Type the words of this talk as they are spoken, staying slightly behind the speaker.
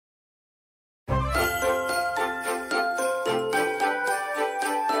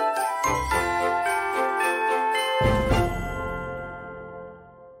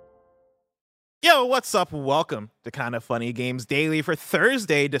Yo, what's up? Welcome to Kind of Funny Games Daily for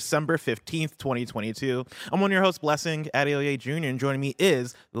Thursday, December 15th, 2022. I'm one of your hosts, Blessing Adeoye Jr., and joining me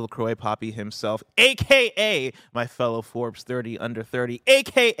is the LaCroix Poppy himself, a.k.a. my fellow Forbes 30 under 30,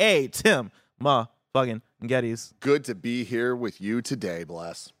 a.k.a. Tim fucking Geddes. Good to be here with you today,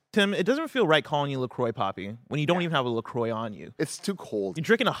 Bless. Tim, it doesn't feel right calling you LaCroix Poppy when you don't even have a LaCroix on you. It's too cold. You're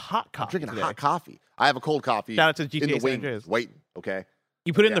drinking a hot coffee. I'm drinking today. a hot coffee. I have a cold coffee. Shout out to GTA in the San wing, Andreas. waiting, okay?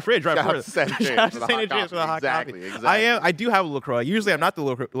 You put it in the fridge right Shout out before. to San Andreas Shout out to for the San hot Andreas for the hot Exactly, coffee. exactly. I do have a LaCroix. Usually I'm not the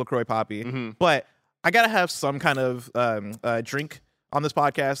LaCroix Poppy, but I gotta have some kind of drink on this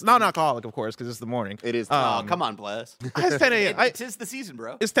podcast. Not an alcoholic, of course, because it's the morning. It is. Oh, come on, Bless. It's 10 a.m. It's the season,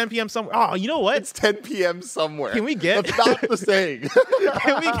 bro. It's 10 p.m. somewhere. Oh, you know what? It's 10 p.m. somewhere. Can we get- That's not the saying.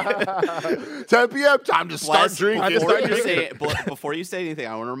 Can we get 10 p.m. Time to start Bless, drinking. before you say anything,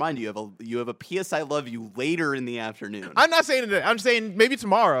 I want to remind you you have a P.S. I love you later in the afternoon. I'm not saying it. I'm saying maybe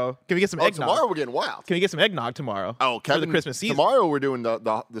tomorrow. Can we get some eggnog? Tomorrow we're getting wild. Can we get some eggnog tomorrow? Oh, for Kevin, the Christmas season. Tomorrow we're doing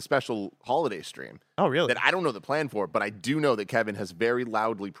the special holiday stream. Oh, really? That I don't know the plan for, but I do know that Kevin has very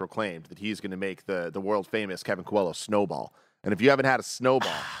loudly proclaimed that he's going to make the world famous Kevin Coelho snowball. And if you haven't had a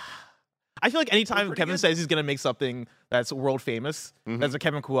snowball, I feel like anytime pretty Kevin good. says he's gonna make something that's world famous, that's a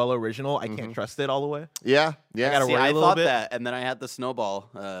Kevin Coelho original, I can't trust it all the way. yeah, gotta See, worry a I little thought bit. that, and then I had the snowball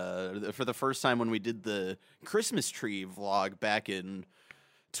for the first time when we did the Christmas tree vlog back in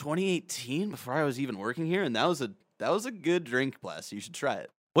 2018, before I was even working here, and that was a good drink, Bless. You should try it.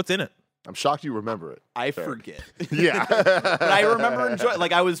 What's in it? I'm shocked you remember it. I Fair. forget. Yeah. But I remember enjoying.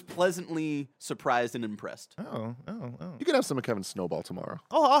 Like, I was pleasantly surprised and impressed. Oh. You can have some of Kevin's snowball tomorrow.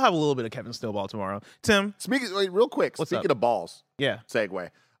 I'll have a little bit of Kevin Snowball tomorrow. Tim, Wait, real quick. What's Speaking up? of balls, yeah. segue.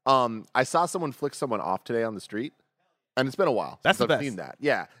 I saw someone flick someone off today on the street, and it's been a while That's since the I've best. seen that.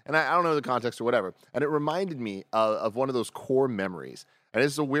 Yeah, and I don't know the context or whatever. And it reminded me of one of those core memories. And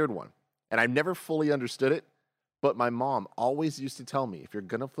this is a weird one, and I've never fully understood it. But my mom always used to tell me, if you're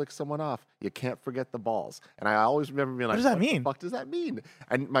going to flick someone off, you can't forget the balls. And I always remember being like, does that what mean? the fuck does that mean?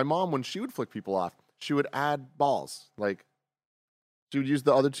 And my mom, when she would flick people off, she would add balls. Like, she would use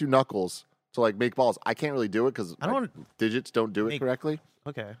the other two knuckles to, like, make balls. I can't really do it because digits don't do it make- correctly.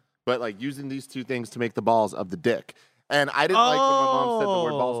 Okay. But, like, using these two things to make the balls of the dick. And I didn't like when my mom said the word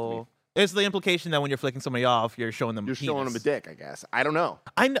balls to me. It's the implication that when you're flicking somebody off, you're showing them. You're penis. showing them a dick, I guess. I don't know.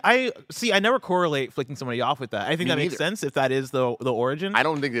 I see. I never correlate flicking somebody off with that. I think Me that makes neither. sense if that is the origin. I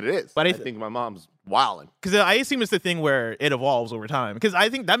don't think that it is. But I think my mom's wilding. Because I assume it's the thing where it evolves over time. Because I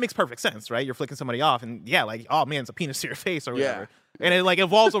think that makes perfect sense, right? You're flicking somebody off, and yeah, like, oh man, it's a penis to your face or whatever. And it like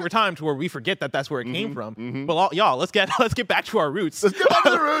evolves over time to where we forget that that's where it came from. But y'all, let's get back to our roots. Let's get back to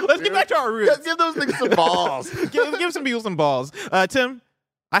the roots. Let's get back to our roots. Yeah, give those things some balls. give some people some balls. Tim,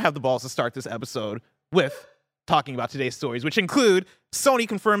 I have the balls to start this episode with talking about today's stories, which include Sony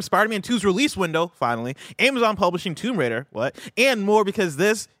confirms Spider-Man 2's release window, finally, Amazon publishing Tomb Raider, and more, because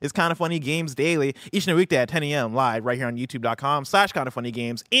this is Kind of Funny Games Daily, each and every weekday at 10 a.m. live right here on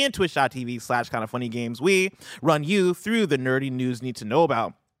youtube.com/kindoffunnygames and twitch.tv/kindoffunnygames. We run you through the nerdy news you need to know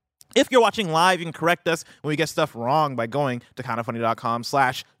about. If you're watching live, you can correct us when we get stuff wrong by going to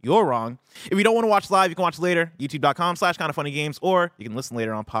kindoffunny.com/you're wrong. If you don't want to watch live, you can watch later, youtube.com/kindoffunnygames, or you can listen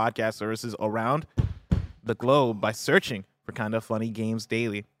later on podcast services around the globe by searching for Kind of Funny Games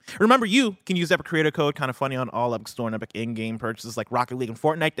Daily. Remember, you can use Epic Creator Code Kind of Funny on all Epic Store and Epic in-game purchases like Rocket League and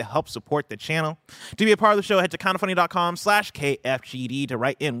Fortnite to help support the channel. To be a part of the show, head to kindoffunny.com/KFGD to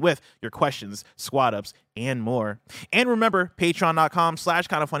write in with your questions, squad ups, and more. And remember,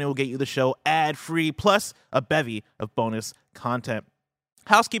 patreon.com/kindoffunny will get you the show ad-free plus a bevy of bonus content.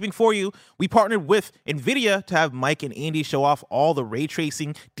 Housekeeping for you, we partnered with NVIDIA to have Mike and Andy show off all the ray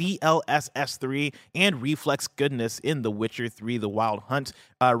tracing, DLSS 3, and reflex goodness in The Witcher 3 The Wild Hunt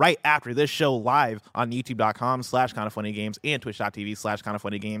right after this show live on youtube.com/kindoffunnygames and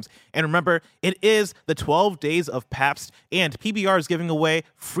twitch.tv/kindoffunnygames. And remember, it is the 12 days of Pabst, and PBR is giving away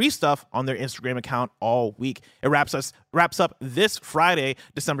free stuff on their Instagram account all week. It wraps up this Friday,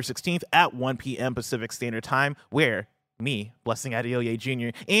 December 16th at 1 p.m. Pacific Standard Time, where me, Blessing Adeoye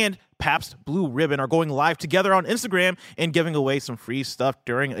Jr., and Pabst Blue Ribbon are going live together on Instagram and giving away some free stuff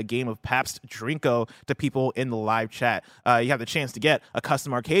during a game of Pabst Drinko to people in the live chat. You have the chance to get a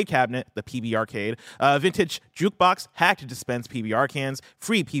custom arcade cabinet, the PB Arcade, a vintage jukebox, hack to dispense PBR cans,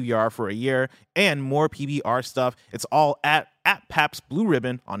 free PBR for a year, and more PBR stuff. It's all at Pabst Blue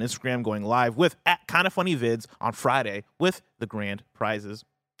Ribbon on Instagram, going live with at Kind of Funny Vids on Friday with the grand prizes.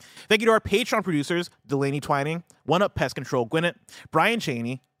 Thank you to our Patreon producers, Delaney Twining, One Up Pest Control Gwinnett, Brian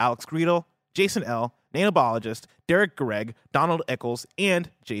Cheney, Alex Greedle, Jason L., Nanobologist, Derek Gregg, Donald Eccles, and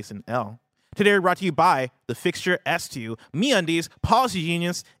Jason L. Today we're brought to you by The Fixture S2, MeUndies, Policy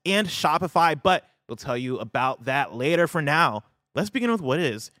Genius, and Shopify. But We'll tell you about that later. For now, let's begin with what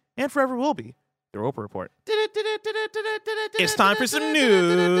is, and forever will be, the Roper Report. It's time for some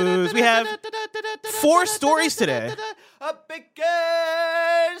news. We have 4 stories today. A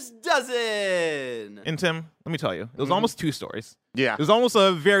baker's dozen. And Tim, let me tell you, it was almost 2 stories. Yeah. It was almost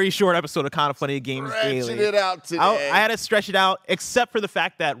a very short episode of Kind of Funny Games Stretching Daily. it out today. I had to stretch it out, except for the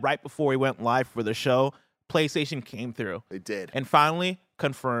fact that right before we went live for the show, PlayStation came through They did. and finally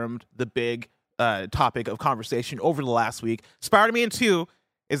confirmed the big topic of conversation over the last week. Spider-Man 2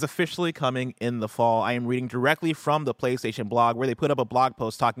 is officially coming in the fall. I am reading directly from the PlayStation blog, where they put up a blog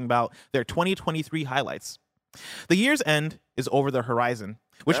post talking about their 2023 highlights. The year's end is over the horizon,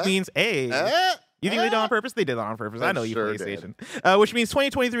 which means, you think they did it on purpose? They did it on purpose. I know you, sure PlayStation. Which means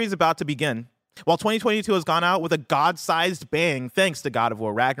 2023 is about to begin. While 2022 has gone out with a God-sized bang thanks to God of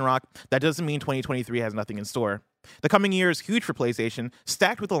War Ragnarok, that doesn't mean 2023 has nothing in store. The coming year is huge for PlayStation,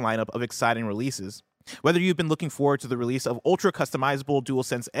 stacked with a lineup of exciting releases. Whether you've been looking forward to the release of ultra-customizable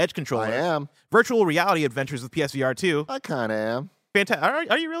DualSense Edge controller, I am. virtual reality adventures with PSVR 2, I kind of am. fantastic.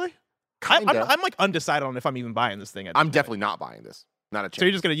 Are you really? Kinda. I'm like undecided on if I'm even buying this thing. I'm definitely not buying this. Not a chance. So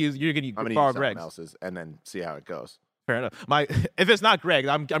you're just gonna use I'm gonna borrow use someone Greg's. else's and then see how it goes. Fair enough. If it's not Greg,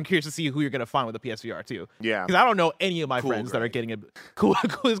 I'm curious to see who you're gonna find with the PSVR 2. Yeah. Because I don't know any of my Cool friends that are Greg. getting it. Cool.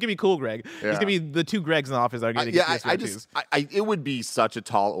 It's gonna be cool, Greg. It's Yeah. gonna be the 2 Gregs in the office that are getting Yeah, PSVR I 2s. just, it would be such a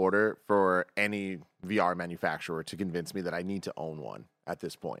tall order for any VR manufacturer to convince me that I need to own one at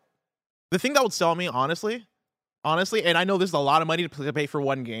this point. The thing that would sell me, honestly, and I know this is a lot of money to pay for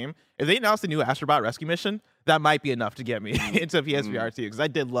one game. If they announced the new Astrobot Rescue Mission, that might be enough to get me into PSVR 2, because I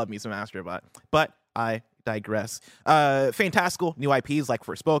did love me some Astrobot. But I digress. Fantastical new IPs like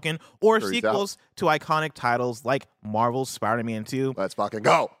Forspoken, or Sure, sequels to iconic titles like Marvel's Spider-Man 2. Let's fucking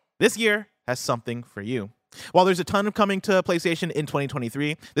go. This year has something for you. While there's a ton of coming to PlayStation in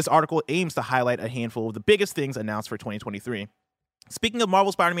 2023, this article aims to highlight a handful of the biggest things announced for 2023. Speaking of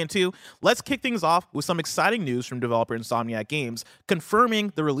Marvel Spider-Man 2, let's kick things off with some exciting news from developer Insomniac Games,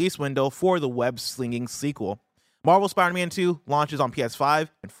 confirming the release window for the web-slinging sequel. Marvel Spider-Man 2 launches on PS5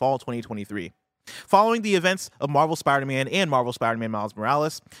 in fall 2023. Following the events of Marvel Spider-Man and Marvel Spider-Man Miles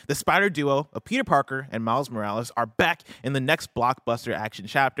Morales, the Spider duo of Peter Parker and Miles Morales are back in the next blockbuster action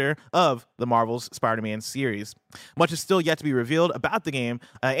chapter of the Marvel's Spider-Man series. Much is still yet to be revealed about the game,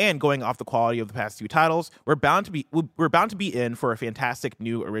 and going off the quality of the past 2 titles, we're bound to be in for a fantastic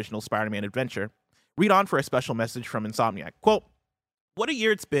new original Spider-Man adventure. Read on for a special message from Insomniac. Quote, "What a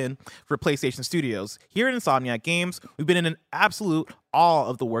year it's been for PlayStation Studios. Here at Insomniac Games, we've been in an absolute awe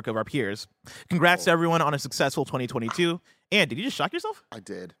of the work of our peers. Congrats to everyone on a successful 2022. And did you just shock yourself? I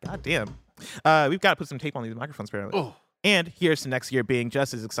did. God damn. We've got to put some tape on these microphones, apparently. Oh. And here's to next year being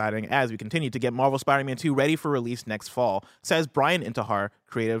just as exciting as we continue to get Marvel Spider-Man 2 ready for release next fall," says Brian Intihar,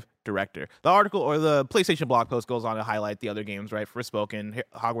 creative director. The article, or the PlayStation blog post, goes on to highlight the other games, right? Forspoken,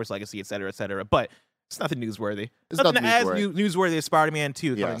 Hogwarts Legacy, etc., etc. But it's nothing newsworthy. It's nothing nothing as newsworthy. newsworthy as Spider-Man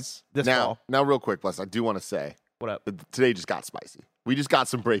 2 coming Yes. this now, fall. now, real quick, Bless, I do want to say What up? that today just got spicy. We just got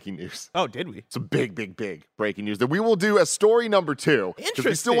some breaking news. Oh, did we? Some big breaking news that we will do a story number 2. Because we still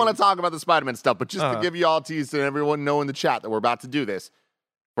Interesting. want to talk about the Spider-Man stuff, but just to Uh-huh. give you all a tease and everyone know in the chat that we're about to do this,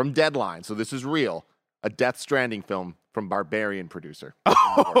 from Deadline, so this is real, a Death Stranding film from Barbarian producer.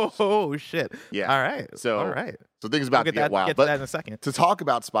 Oh, shit. Yeah. All right. So- all right. So things about We'll to get wild. get to But that in a second. to talk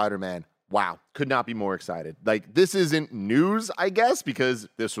about Spider-Man, wow, could not be more excited. Like, this isn't news, I guess, because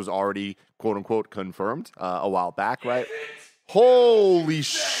this was already quote unquote confirmed a while back, right? Holy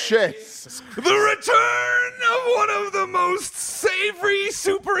shit. The return of one of the most savory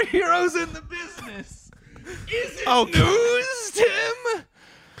superheroes in the business. Is it Oh, news, Tim?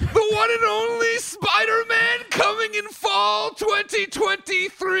 The one and only Spider-Man coming in fall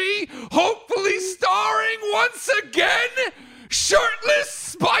 2023, hopefully starring once again. Shirtless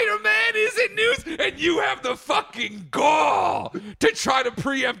Spider-Man isn't news, and you have the fucking gall to try to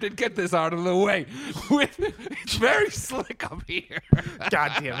preempt and get this out of the way. It's very slick up here.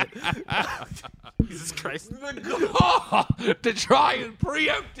 God damn it. Jesus Christ. The gall to try and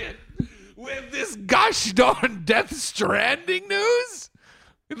preempt it with this gosh darn Death Stranding news.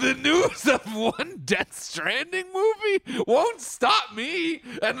 The news of one Death Stranding movie won't stop me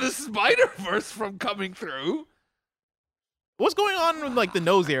and the Spider-Verse from coming through. What's going on with, like, the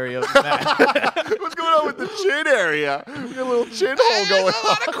nose area of that? What's going on with the chin area? We got a little chin hole There's going a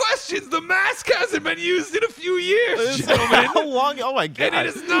lot on. of questions. The mask hasn't been used in a few years, How gentlemen. long? Oh, my God. And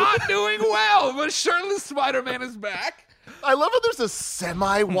it is not doing well, but shirtless Spider-Man is back. I love how there's a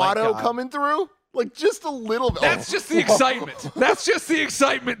semi-Watto God. coming through. Like, just a little bit. That's just the excitement. That's just the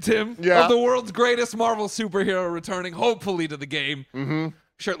excitement, Tim, Yeah. of the world's greatest Marvel superhero returning, hopefully, to the game. Mm-hmm.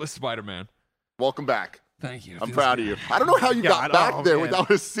 Shirtless Spider-Man. welcome back. Thank you. I'm proud of you. I don't know how you got back there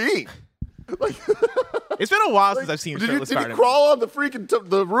without a seat. Like, It's been a while since I've seen did shirtless you Spider-Man. crawl on the freaking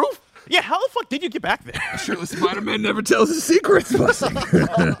the roof? Yeah, how the fuck did you get back there? Shirtless Spider-Man never tells his secrets. This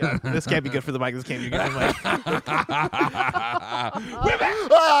can't be good for the mic. This can't be good for the mic.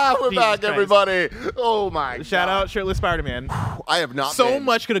 We're Jesus back, Christ. everybody. Oh my Shout God. out shirtless Spider-Man. I have not So been,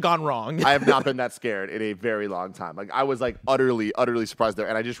 much could have gone wrong. I have not been that scared in a very long time. Like I was like utterly surprised there,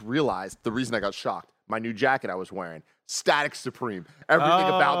 and I just realized the reason I got shocked. My new jacket I was wearing, Static Supreme. Everything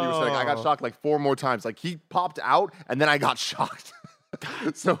about me was like I got shocked like 4 more times. Like he popped out, and then I got shocked.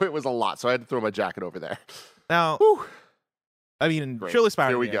 So it was a lot. So I had to throw my jacket over there. Now, Whew. I mean, Great. shirtless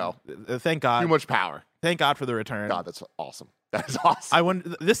Spider-Man. Here we go. Thank God. Too much power. Thank God for the return. God, that's awesome. That is awesome. I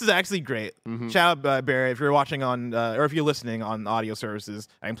wonder. This is actually great. Shout out Barry, if you're watching on or if you're listening on audio services,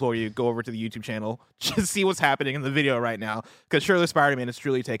 I implore you go over to the YouTube channel, just see what's happening in the video right now, because shirtless Spider-Man is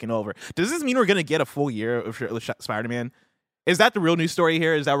truly taking over. Does this mean we're gonna get a full year of shirtless Spider-Man? Is that the real news story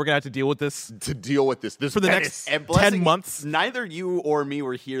here? Is that we're gonna have to deal with this to deal with this for the menace. next And 10 blessing, months? Neither you or me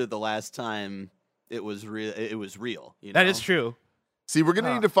were here the last time it was real. It was real. You know? That is true. See, we're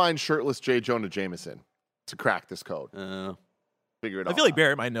gonna need to find shirtless J. Jonah Jameson to crack this code. Figure it out. I feel like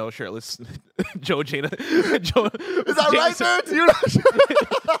Barry might know shirtless Joe Jada. Is that right, sir? Do you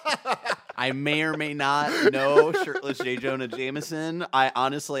know? I may or may not know shirtless J. Jonah Jameson. I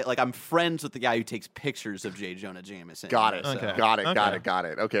honestly, like, I'm friends with the guy who takes pictures of J. Jonah Jameson. Got it. Okay. Got it. Got Okay. it. Got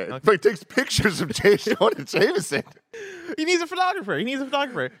it. Okay. But he takes pictures of J. Jonah Jameson. He needs a photographer.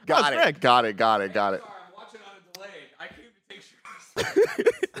 Got it. Greg. Got it. Got it. Got it. Sorry, I'm watching on a delay. I came to take shirtless.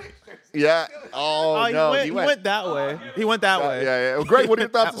 Yeah. Oh, no. He went that way. He went that way. Yeah. Yeah. Well, Greg, what are your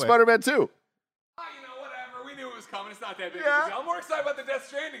That thoughts on way. Spider-Man 2? You know, whatever. We knew it was coming. It's not that big. Yeah. Of a deal. I'm more excited about the Death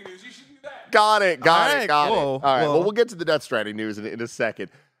Stranding news. You should do that. Got it. Got All it. right, Got it. cool. All right. Well- Well, we'll get to the Death Stranding news in a second.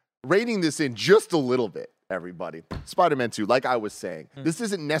 Rating this in just a little bit, everybody. Spider-Man 2, like I was saying, this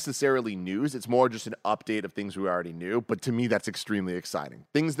isn't necessarily news. It's more just an update of things we already knew. But to me, that's extremely exciting.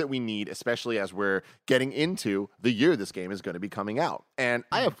 Things that we need, especially as we're getting into the year this game is going to be coming out. And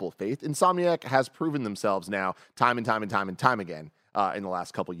I have full faith. Insomniac has proven themselves now time and time again in the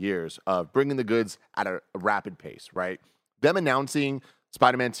last couple years of bringing the goods at a rapid pace, right? Them announcing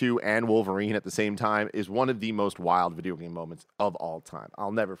Spider-Man 2 and Wolverine at the same time is one of the most wild video game moments of all time.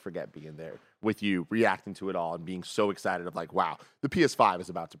 I'll never forget being there with you, reacting to it all and being so excited of like, wow, the PS5 is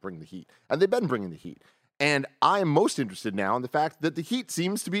about to bring the heat. And they've been bringing the heat. And I am most interested now in the fact that the heat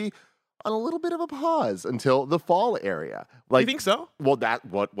seems to be on a little bit of a pause until the fall area. Like, You think so? Well,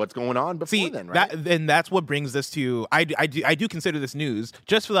 what's going on before See, then, right? and that's what brings this to. I do consider this news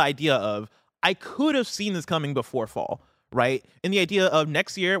just for the idea of I could have seen this coming before fall, right? And the idea of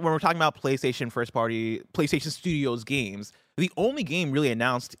next year when we're talking about PlayStation first party, PlayStation Studios games, the only game really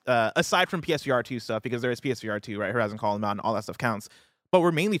announced aside from PSVR 2 stuff, because there is PSVR 2, right? Horizon Call them out and all that stuff counts. But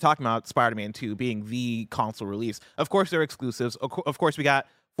we're mainly talking about Spider-Man 2 being the console release. Of course, they're exclusives. Of course, we got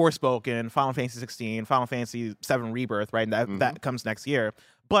Forspoken, Final Fantasy 16, Final Fantasy 7 Rebirth, right? And that comes next year.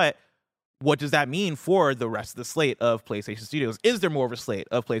 But what does that mean for the rest of the slate of PlayStation Studios? Is there more of a slate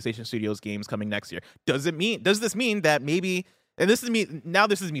of PlayStation Studios games coming next year? Does this mean that maybe, and this is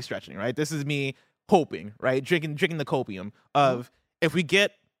me stretching, right? This is me hoping, right? Drinking the copium of if we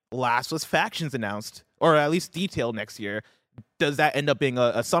get Last of Us Factions announced, or at least detailed next year, does that end up being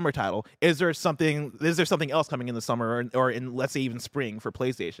a summer title? Is there something else coming in the summer or in, let's say, even spring for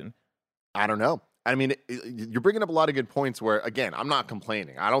PlayStation? I don't know. I mean, you're bringing up a lot of good points where, again, I'm not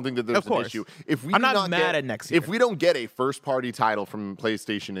complaining. I don't think that there's Of an course. issue. If we I'm do not mad get, at next year. If we don't get a first-party title from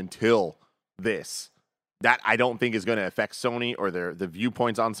PlayStation until this, that I don't think is going to affect Sony or the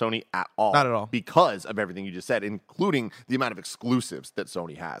viewpoints on Sony at all. Not at all. Because of everything you just said, including the amount of exclusives that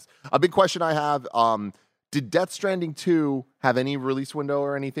Sony has. A big question I have, did Death Stranding 2 have any release window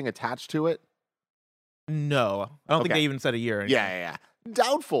or anything attached to it? No, I don't think Okay. they even said a year. Or Yeah.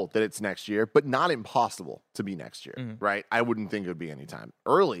 Doubtful that it's next year, but not impossible to be next year, right? I wouldn't think it would be anytime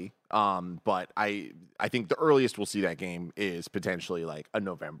early. But I think the earliest we'll see that game is potentially like a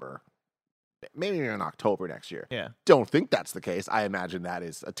November, maybe an October next year. Yeah. Don't think that's the case. I imagine that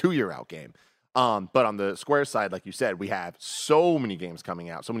is a 2-year out game. But on the Square side, like you said, we have so many games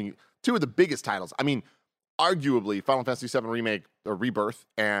coming out. Two of the biggest titles. I mean, arguably, Final Fantasy VII Remake or Rebirth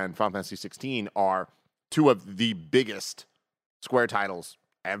and Final Fantasy 16 are two of the biggest Square titles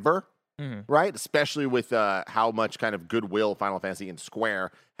ever, right? Especially with how much kind of goodwill Final Fantasy and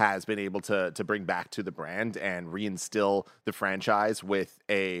Square has been able to bring back to the brand and reinstill the franchise with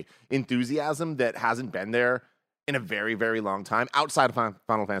a enthusiasm that hasn't been there in a very, very long time outside of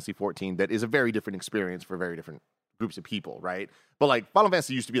Final Fantasy 14. That is a very different experience for very different groups of people, right? But like Final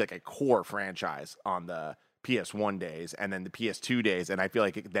Fantasy used to be like a core franchise on the PS1 days and then the PS2 days, and I feel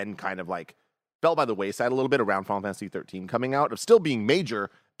like it then kind of like fell by the wayside a little bit around Final Fantasy 13 coming out, of still being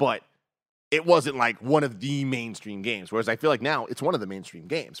major, but it wasn't like one of the mainstream games. Whereas I feel like now it's one of the mainstream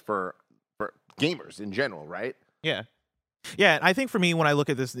games for gamers in general, right? Yeah. Yeah, and I think for me, when I look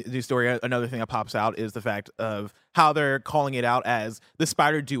at this new story, another thing that pops out is the fact of how they're calling it out as the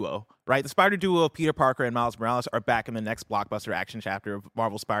Spider Duo, right? The Spider Duo of Peter Parker and Miles Morales are back in the next blockbuster action chapter of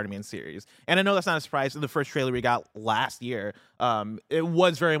Marvel's Spider-Man series. And I know that's not a surprise. In the first trailer we got last year, it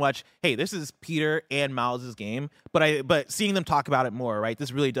was very much, hey, this is Peter and Miles' game. But seeing them talk about it more, right?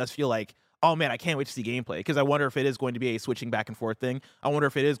 This really does feel like, oh man, I can't wait to see gameplay, because I wonder if it is going to be a switching back and forth thing. I wonder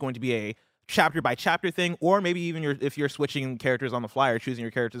if it is going to be a chapter by chapter thing, or maybe even if you're switching characters on the fly or choosing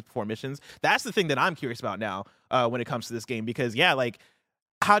your characters before missions. That's the thing that I'm curious about now when it comes to this game, because yeah, like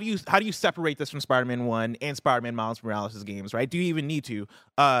how do you separate this from Spider-Man 1 and Spider-Man Miles Morales' games, right? Do you even need to?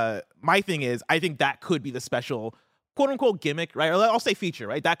 My thing is, I think that could be the special quote unquote gimmick, right? Or I'll say feature,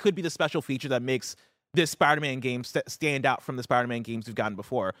 right? That could be the special feature that makes this Spider-Man game stand out from the Spider-Man games we've gotten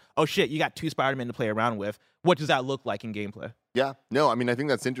before. Oh shit, you got 2 Spider-Man to play around with. What does that look like in gameplay? Yeah, no, I mean, I think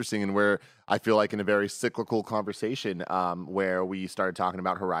that's interesting, and where I feel like in a very cyclical conversation, where we started talking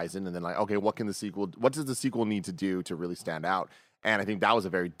about Horizon, and then like, okay, what does the sequel need to do to really stand out? And I think that was a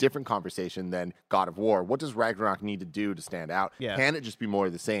very different conversation than God of War. What does Ragnarok need to do to stand out? Yeah. Can it just be more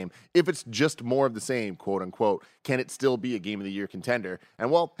of the same? If it's just more of the same, quote unquote, can it still be a Game of the Year contender?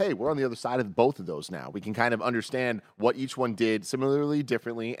 And well, hey, we're on the other side of both of those now. We can kind of understand what each one did similarly,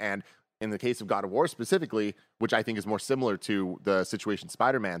 differently, and in the case of God of War specifically, which I think is more similar to the situation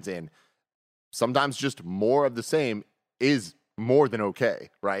Spider-Man's in, sometimes just more of the same is more than okay,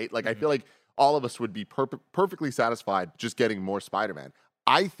 right? Like, I feel like all of us would be perfectly satisfied just getting more Spider-Man.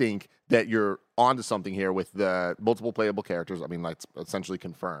 I think that you're onto something here with the multiple playable characters. I mean, that's essentially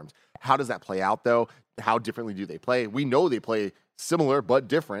confirmed. How does that play out, though? How differently do they play? We know they play similar but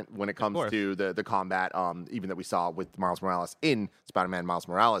different when it comes to the combat, even that we saw with Miles Morales in Spider-Man Miles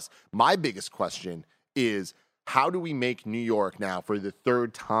Morales. My biggest question is, how do we make New York now for the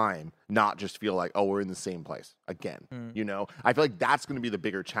 3rd time not just feel like, oh, we're in the same place again? You know, I feel like that's going to be the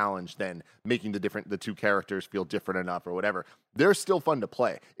bigger challenge than making the 2 characters feel different enough or whatever. They're still fun to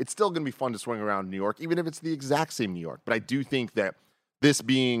play. It's still going to be fun to swing around New York, even if it's the exact same New York. But I do think that this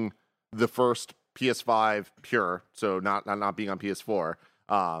being the first PS5 pure, so not being on PS4,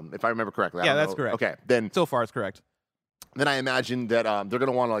 if I remember correctly. Yeah, that's correct. Okay, then So far, it's correct. Then I imagine that they're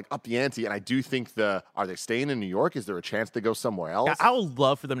going to want to like up the ante, and I do think are they staying in New York? Is there a chance they go somewhere else? Yeah, I would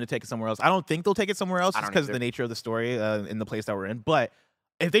love for them to take it somewhere else. I don't think they'll take it somewhere else just because of the nature of the story in the place that we're in. But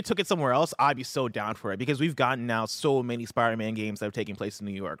if they took it somewhere else, I'd be so down for it, because we've gotten now so many Spider-Man games that have taken place in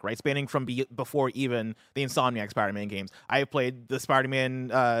New York, right? Spanning from before even the Insomniac Spider-Man games. I have played the Spider-Man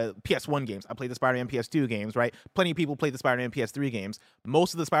PS1 games. I played the Spider-Man PS2 games, right? Plenty of people played the Spider-Man PS3 games.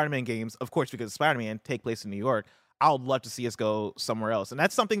 Most of the Spider-Man games, of course, because Spider-Man, take place in New York. I would love to see us go somewhere else. And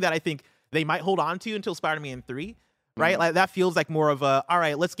that's something that I think they might hold on to until Spider-Man 3. Right, like that feels like more of a, all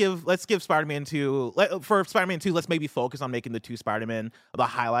right, let's give Spider-Man 2 for Spider-Man 2. Let's maybe focus on making the 2 Spider-Man the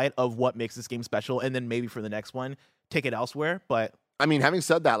highlight of what makes this game special, and then maybe for the next one take it elsewhere. But I mean, having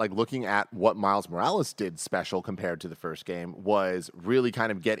said that, like looking at what Miles Morales did special compared to the first game was really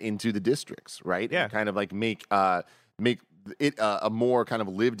kind of get into the districts, right? Yeah, and kind of like make it a more kind of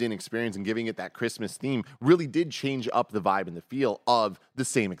lived-in experience, and giving it that Christmas theme really did change up the vibe and the feel of the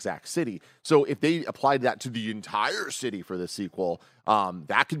same exact city. So if they applied that to the entire city for the sequel,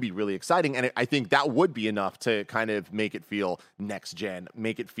 that could be really exciting. And I think that would be enough to kind of make it feel next-gen,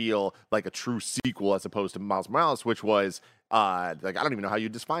 make it feel like a true sequel as opposed to Miles Morales, which was, like, I don't even know how you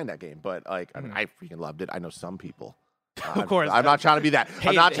define that game, but like, I mean, I freaking loved it. I know some people. Of course. I'm not trying to be that.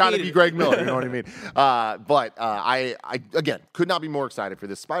 I'm not trying to be Greg Miller. You know what I mean? But I again could not be more excited for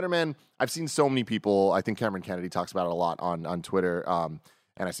this Spider-Man. I've seen so many people. I think Cameron Kennedy talks about it a lot on Twitter, and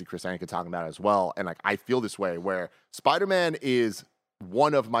I see Chris Anka talking about it as well. And like, I feel this way where Spider-Man is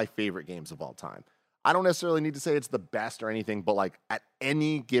one of my favorite games of all time. I don't necessarily need to say it's the best or anything, but like at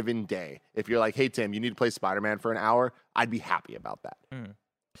any given day, if you're like, hey Tim, you need to play Spider-Man for an hour, I'd be happy about that.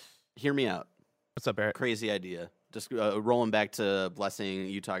 Hear me out. What's up, Barrett? Crazy idea. Just rolling back to Blessing,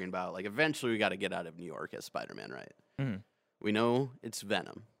 you talking about, like, eventually we got to get out of New York as Spider-Man, right? Mm-hmm. We know it's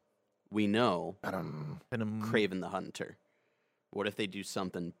Venom. We know Venom. Kraven the Hunter. What if they do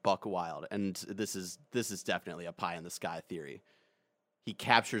something buck wild? And this is definitely a pie in the sky theory. He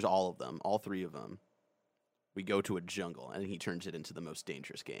captures all of them, all 3 of them, we go to a jungle, and he turns it into the most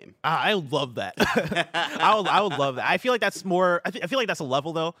dangerous game. I love that. I would love that. I feel like that's more. I feel like that's a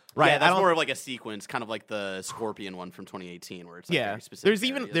level though, right? Yeah, I that's don't- more of like a sequence, kind of like the Scorpion one from 2018, where it's like very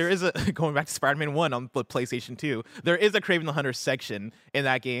specific. there is a going back to Spider-Man 1 on the PlayStation 2. There is a Kraven the Hunter section in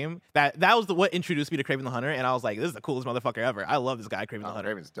that game. That was what introduced me to Kraven the Hunter, and I was like, this is the coolest motherfucker ever. I love this guy, Kraven the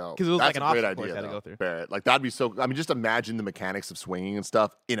Hunter. Raven's dope. 'Cause it was That's like an a great obstacle course idea, I had to though, go through. Barrett. Like that'd be so. I mean, just imagine the mechanics of swinging and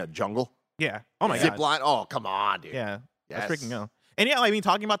stuff in a jungle. Yeah. Oh my Zip god. line. Oh, come on, dude. Yeah. Yes. Let's freaking go. And yeah, I mean,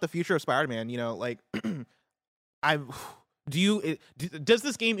 talking about the future of Spider-Man, you know, like, does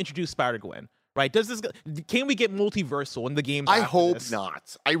this game introduce Spider-Gwen? Right? Can we get multiversal in the games? I after hope this?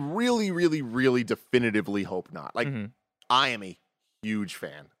 not. I really, really, really definitively hope not. Like, Mhm. I am a huge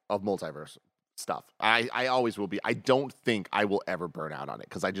fan of multiverse stuff. I always will be. I don't think I will ever burn out on it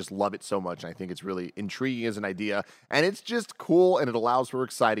because I just love it so much. And I think it's really intriguing as an idea. And it's just cool and it allows for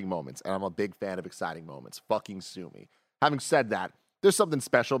exciting moments. And I'm a big fan of exciting moments. Fucking sue me. Having said that, there's something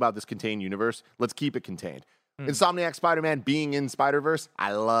special about this contained universe. Let's keep it contained. Insomniac Spider-Man being in Spider-Verse,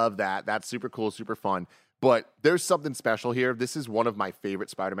 I love that. That's super cool, super fun. But there's something special here. This is one of my favorite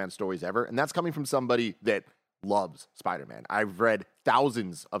Spider-Man stories ever. And that's coming from somebody that loves Spider-Man. I've read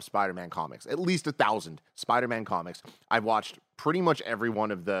thousands of Spider-Man comics, at least 1,000 Spider-Man comics. I've watched pretty much every one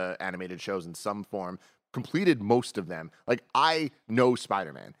of the animated shows in some form, completed most of them. Like, I know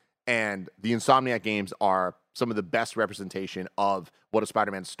Spider-Man. And the Insomniac games are some of the best representation of what a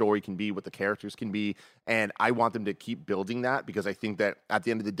Spider-Man story can be, what the characters can be. And I want them to keep building that because I think that at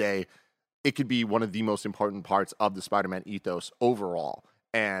the end of the day, it could be one of the most important parts of the Spider-Man ethos overall.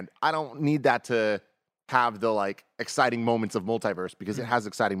 And I don't need that to have the like exciting moments of multiverse because it has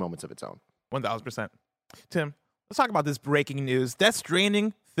exciting moments of its own. 1000%. Tim, let's talk about this breaking news. Death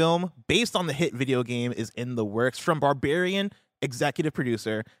Stranding film based on the hit video game is in the works from Barbarian executive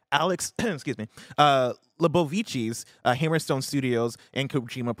producer Alex Lebovici's Hammerstone Studios and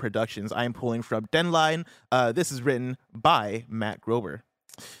Kojima Productions. I am pulling from Deadline. This is written by Matt Grober.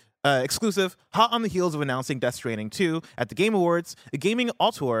 Exclusive, hot on the heels of announcing Death Stranding 2 at the Game Awards, the gaming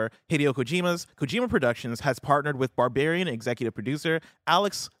auteur Hideo Kojima's Kojima Productions has partnered with Barbarian executive producer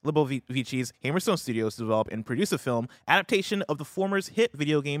Alex Lebovici's Hammerstone Studios to develop and produce a film adaptation of the former's hit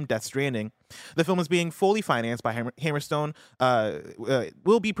video game Death Stranding. The film is being fully financed by Hammerstone,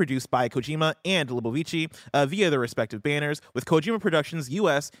 will be produced by Kojima and Lebovici via their respective banners, with Kojima Productions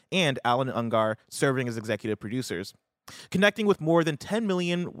US and Alan Ungar serving as executive producers. Connecting with more than 10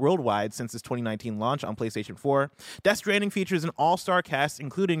 million worldwide since its 2019 launch on PlayStation 4, Death Stranding features an all-star cast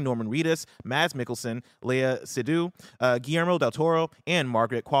including Norman Reedus, Mads Mikkelsen, Léa Seydoux, Guillermo del Toro, and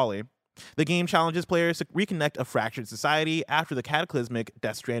Margaret Qualley. The game challenges players to reconnect a fractured society after the cataclysmic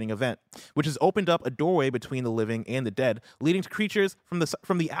Death Stranding event, which has opened up a doorway between the living and the dead, leading to creatures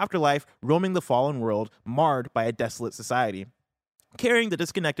from the afterlife roaming the fallen world, marred by a desolate society. Carrying the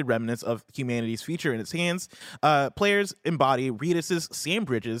disconnected remnants of humanity's future in its hands, players embody Reedus' Sam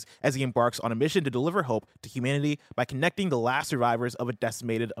Bridges as he embarks on a mission to deliver hope to humanity by connecting the last survivors of a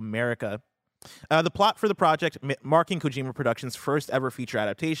decimated America. The plot for the project, marking Kojima Productions' first ever feature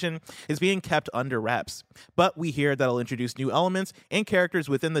adaptation, is being kept under wraps, but we hear that it'll introduce new elements and characters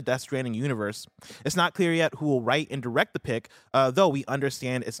within the Death Stranding universe. It's not clear yet who will write and direct the pick, though we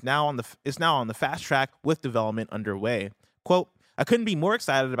understand it's now on the fast track with development underway. Quote, I couldn't be more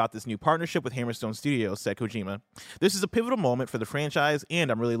excited about this new partnership with Hammerstone Studios, said Kojima. This is a pivotal moment for the franchise, and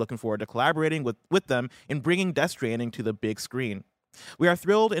I'm really looking forward to collaborating with them in bringing Death Stranding to the big screen. We are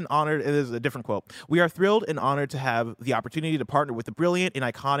thrilled and honored, it is a different quote, we are thrilled and honored to have the opportunity to partner with the brilliant and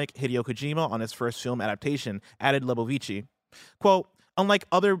iconic Hideo Kojima on his first film adaptation, added Lebovici. Quote, unlike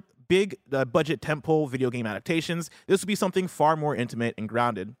other big budget tentpole video game adaptations, this will be something far more intimate and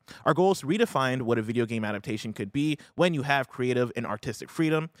grounded. Our goal is to redefine what a video game adaptation could be when you have creative and artistic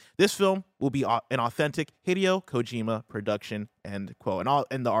freedom. This film will be an authentic Hideo Kojima production, end quote. And all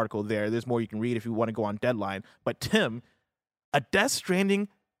in the article there's more you can read if you want to go on Deadline. But Tim, a Death Stranding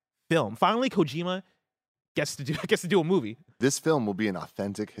film. Finally, Kojima gets to do a movie. This film will be an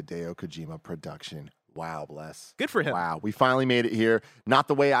authentic Hideo Kojima production. Wow, bless. Good for him. Wow, we finally made it here. Not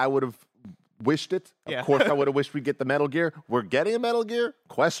the way I would have wished it. Yeah. Of course, I would have wished we'd get the Metal Gear. We're getting a Metal Gear?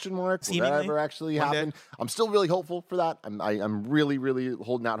 Question mark. Will that Seemingly. ever actually One day. happen? I'm still really hopeful for that. I'm really, really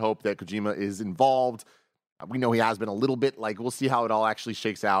holding out hope that Kojima is involved. We know he has been a little bit. Like, we'll see how it all actually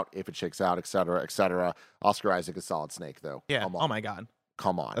shakes out, if it shakes out, et cetera, et cetera. Oscar Isaac is Solid Snake, though. Yeah. Come on. Oh my God.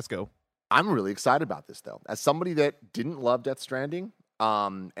 Come on. Let's go. I'm really excited about this, though. As somebody that didn't love Death Stranding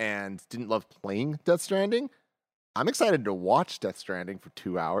and didn't love playing Death Stranding, I'm excited to watch Death Stranding for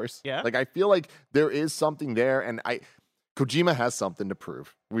 2 hours. Yeah. Like, I feel like there is something there. And Kojima has something to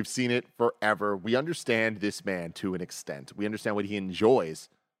prove. We've seen it forever. We understand this man to an extent. We understand what he enjoys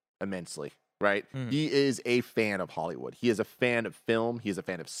immensely, right? He is a fan of Hollywood. He is a fan of film. He is a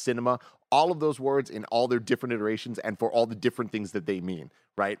fan of cinema. All of those words in all their different iterations and for all the different things that they mean,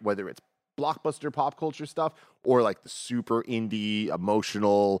 right? Whether it's blockbuster pop culture stuff or like the super indie,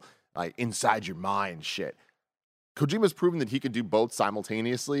 emotional, like inside your mind shit. Kojima's proven that he can do both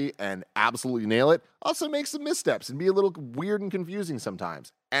simultaneously and absolutely nail it. Also make some missteps and be a little weird and confusing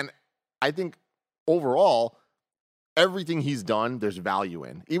sometimes. And I think overall, everything he's done, there's value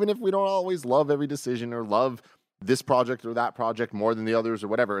in. Even if we don't always love every decision or love this project or that project more than the others or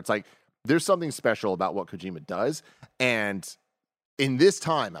whatever, it's like there's something special about what Kojima does. And in this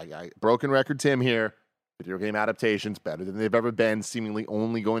time, I broken record Tim here, video game adaptations better than they've ever been, seemingly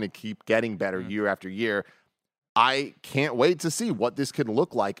only going to keep getting better year after year. I can't wait to see what this can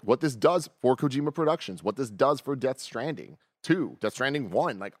look like, what this does for Kojima Productions, what this does for Death Stranding 2, Death Stranding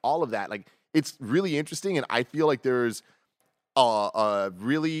 1, like all of that. Like, it's really interesting, and I feel like there's a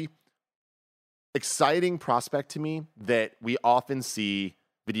really exciting prospect to me that we often see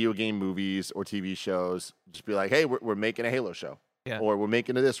video game movies or TV shows just be like, hey, we're making a Halo show. Yeah. Or we're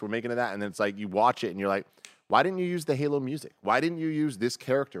making a this, we're making a that. And then it's like you watch it and you're like, why didn't you use the Halo music? Why didn't you use this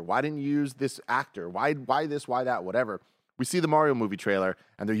character? Why didn't you use this actor? Why this, why that, whatever. We see the Mario movie trailer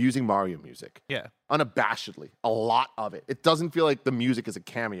and they're using Mario music. Yeah. Unabashedly. A lot of it. It doesn't feel like the music is a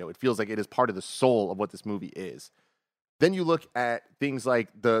cameo. It feels like it is part of the soul of what this movie is. Then you look at things like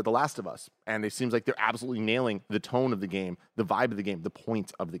The Last of Us, and it seems like they're absolutely nailing the tone of the game, the vibe of the game, the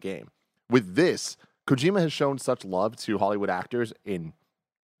point of the game. With this, Kojima has shown such love to Hollywood actors in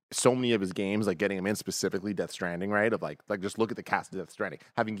so many of his games, like getting him in, specifically Death Stranding, right? Of like just look at the cast of Death Stranding.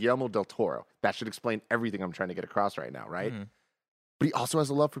 Having Guillermo del Toro, that should explain everything I'm trying to get across right now, right? But he also has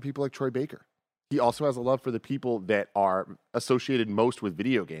a love for people like Troy Baker. He also has a love for the people that are associated most with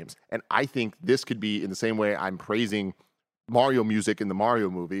video games. And I think this could be in the same way I'm praising Mario music in the Mario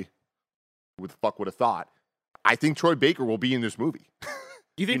movie. Who the fuck would have thought? I think Troy Baker will be in this movie.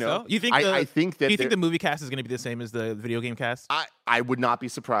 You think so? You think I think that do you think the movie cast is going to be the same as the video game cast? I would not be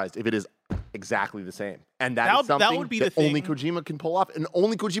surprised if it is exactly the same. And that is something that would be that the only thing. Kojima can pull off, and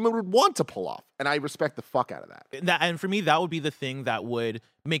only Kojima would want to pull off. And I respect the fuck out of that. And for me, that would be the thing that would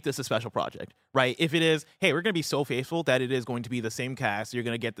make this a special project, right? If it is, hey, we're going to be so faithful that it is going to be the same cast. You're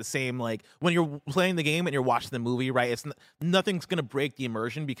going to get the same, like, when you're playing the game and you're watching the movie, right? It's nothing's going to break the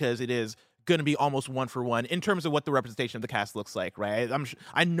immersion because it is going to be almost one for one in terms of what the representation of the cast looks like, right?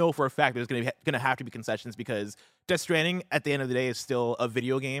 I know for a fact there's going to have to be concessions because Death Stranding, at the end of the day, is still a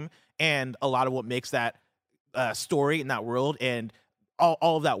video game, and a lot of what makes that story in that world and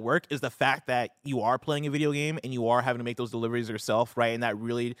all of that work is the fact that you are playing a video game and you are having to make those deliveries yourself, right? And that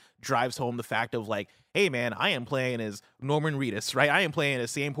really drives home the fact of like, hey man, I am playing as Norman Reedus, right? I am playing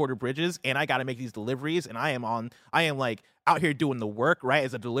as Sam Porter Bridges, and I got to make these deliveries, and I am like out here doing the work, right,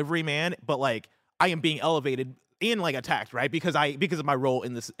 as a delivery man, but like I am being elevated and like attacked, right? Because of my role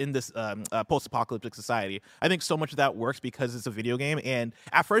in this post-apocalyptic society. I think so much of that works because it's a video game. And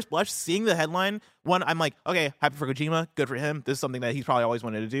at first blush, seeing the headline, I'm like, okay, happy for Kojima, good for him. This is something that he's probably always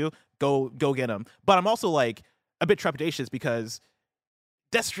wanted to do. Go get him. But I'm also like a bit trepidatious because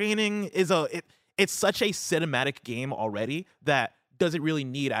Death Stranding is it's such a cinematic game already that does it really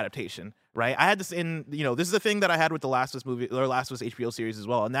need adaptation, right? I had this this is the thing that I had with the Last of Us movie or Last of Us HBO series as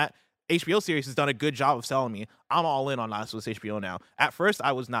well, and that HBO series has done a good job of selling me. I'm all in on Last of Us HBO now. At first,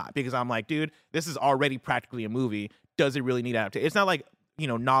 I was not because I'm like, dude, this is already practically a movie. Does it really need adaptation? It's not like,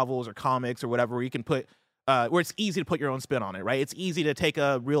 novels or comics or whatever where you can put, where it's easy to put your own spin on it, right? It's easy to take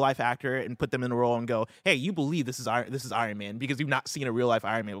a real life actor and put them in a role and go, hey, you believe this is Iron Man because you've not seen a real life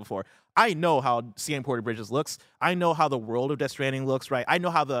Iron Man before. I know how Sam Porter Bridges looks. I know how the world of Death Stranding looks, right? I know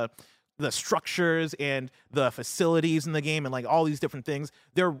how the structures and the facilities in the game and like all these different things,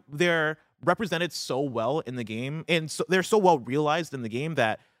 they're represented so well in the game, and so they're so well realized in the game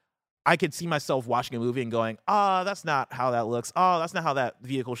that I could see myself watching a movie and going, that's not how that looks. That's not how that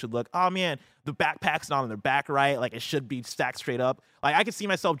vehicle should look. Oh man, the backpack's not on their back right, like it should be stacked straight up. Like I could see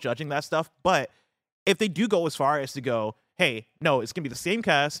myself judging that stuff. But if they do go as far as to go, hey, no, it's gonna be the same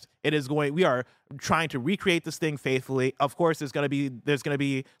cast. We are trying to recreate this thing faithfully. Of course, there's gonna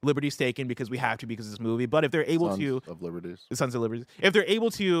be liberties taken because we have to because of this movie. But if they're able Sons of Liberties. The Sons of Liberties, if they're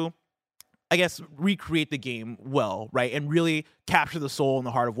able to, I guess, recreate the game well, right, and really capture the soul and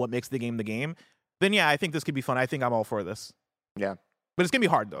the heart of what makes the game, then yeah, I think this could be fun. I think I'm all for this. Yeah. But it's gonna be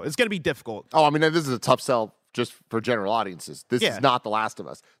hard though. It's gonna be difficult. Oh, I mean, this is a tough sell just for general audiences. This is not The Last of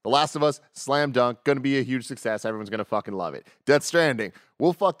Us. The Last of Us, slam dunk, gonna be a huge success. Everyone's gonna fucking love it. Death Stranding,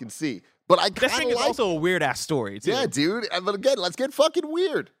 we'll fucking see. But I This kind thing of is like. also a weird ass story too. Yeah, dude. But again, let's get fucking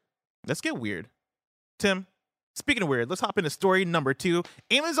weird. Let's get weird. Tim, speaking of weird, let's hop into story number 2.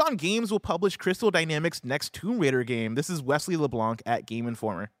 Amazon Games will publish Crystal Dynamics' next Tomb Raider game. This is Wesley LeBlanc at Game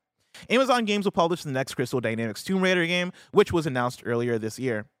Informer. Amazon Games will publish the next Crystal Dynamics Tomb Raider game, which was announced earlier this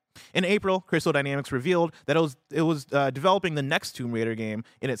year. In April, Crystal Dynamics revealed that it was developing the next Tomb Raider game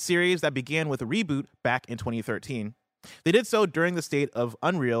in its series that began with a reboot back in 2013. They did so during the State of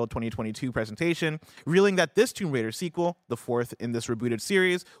Unreal 2022 presentation, revealing that this Tomb Raider sequel, the 4th in this rebooted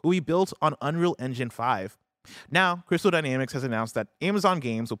series, will be built on Unreal Engine 5. Now, Crystal Dynamics has announced that Amazon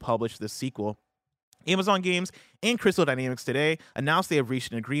Games will publish this sequel. Amazon Games and Crystal Dynamics today announced they have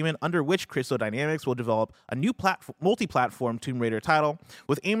reached an agreement under which Crystal Dynamics will develop a new multi-platform Tomb Raider title,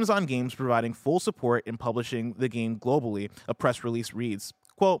 with Amazon Games providing full support in publishing the game globally, a press release reads.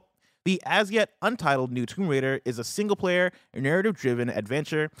 Quote, "The as-yet untitled new Tomb Raider is a single-player, narrative-driven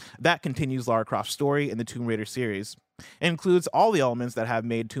adventure that continues Lara Croft's story in the Tomb Raider series. It includes all the elements that have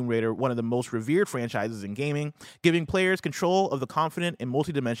made Tomb Raider one of the most revered franchises in gaming, giving players control of the confident and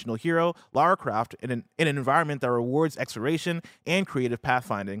multidimensional hero, Lara Croft, in an environment that rewards exploration and creative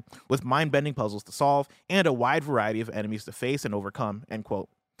pathfinding, with mind-bending puzzles to solve and a wide variety of enemies to face and overcome." End quote.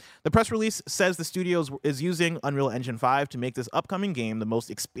 The press release says the studio is using Unreal Engine 5 to make this upcoming game the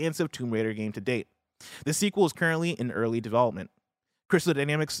most expansive Tomb Raider game to date. The sequel is currently in early development. Crystal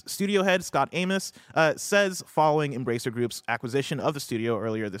Dynamics studio head Scott Amos says following Embracer Group's acquisition of the studio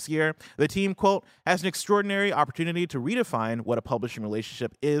earlier this year, the team, quote, "has an extraordinary opportunity to redefine what a publishing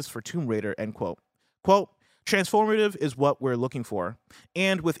relationship is for Tomb Raider," end quote. Quote, "Transformative is what we're looking for.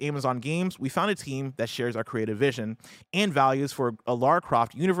 And with Amazon Games, we found a team that shares our creative vision and values for a Lara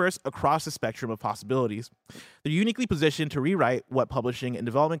Croft universe across the spectrum of possibilities. They're uniquely positioned to rewrite what publishing and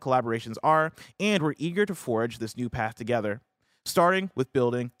development collaborations are, and we're eager to forge this new path together, starting with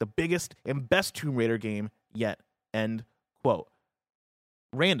building the biggest and best Tomb Raider game yet," end quote.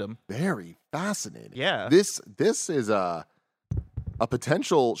 Random. Very fascinating. Yeah. This is a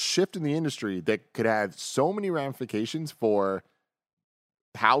potential shift in the industry that could have so many ramifications for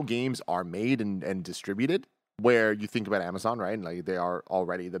how games are made and distributed. Where you think about Amazon, right? And like they are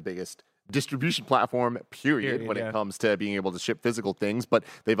already the biggest distribution platform, period, when it comes to being able to ship physical things. But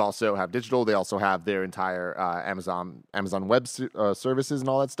they've also have digital. They also have their entire Amazon Web Services and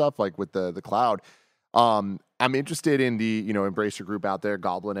all that stuff, like with the cloud. I'm interested in the Embracer Group out there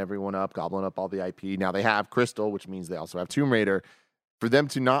gobbling everyone up, gobbling up all the IP. Now they have Crystal, which means they also have Tomb Raider. For them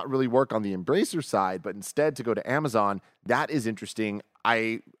to not really work on the Embracer side, but instead to go to Amazon, that is interesting.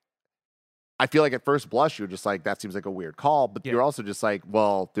 I feel like at first blush, you're just like, that seems like a weird call, but you're also just like,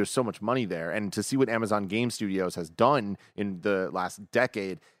 well, there's so much money there. And to see what Amazon Game Studios has done in the last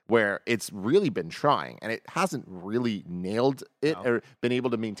decade, where it's really been trying and it hasn't really nailed it or been able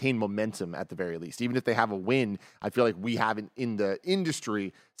to maintain momentum at the very least. Even if they have a win, I feel like we haven't in the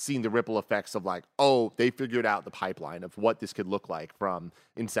industry seen the ripple effects of like, oh, they figured out the pipeline of what this could look like from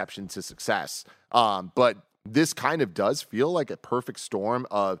inception to success. But this kind of does feel like a perfect storm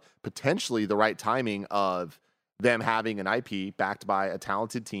of potentially the right timing of them having an IP backed by a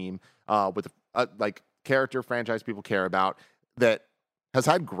talented team with a like character franchise people care about that has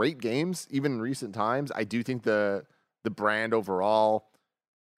had great games even in recent times. I do think the brand overall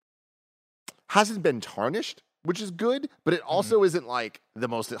hasn't been tarnished, which is good, but it also isn't like the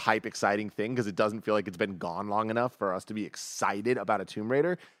most hype exciting thing because it doesn't feel like it's been gone long enough for us to be excited about a Tomb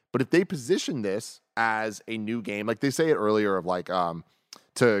Raider. But if they position this as a new game, like they say it earlier of like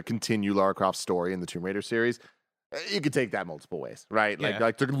to continue Lara Croft's story in the Tomb Raider series, you could take that multiple ways, right? Yeah.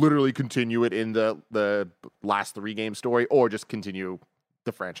 Like to literally continue it in the last 3 game story or just continue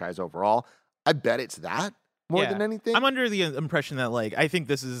the franchise overall. I bet it's that more than anything. I'm under the impression that like I think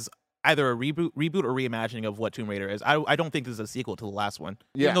this is either a reboot or reimagining of what Tomb Raider is. I don't think this is a sequel to the last one.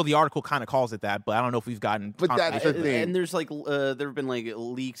 Yeah. Even though the article kind of calls it that, but I don't know if we've gotten. But that's the thing. And there's like there have been like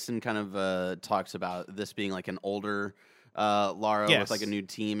leaks and kind of talks about this being like an older Lara with like a new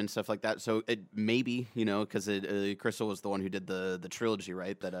team and stuff like that. So it maybe because Crystal was the one who did the trilogy,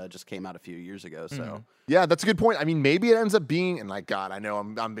 right? That just came out a few years ago. So yeah, that's a good point. I mean, maybe it ends up being, and like God, I know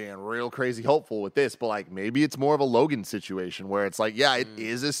I'm being real crazy hopeful with this, but like maybe it's more of a Logan situation where it's like, yeah, it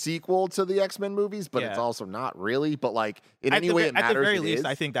is a sequel to the X-Men movies, but it's also not really. But like in any way it matters, at the very it least, is.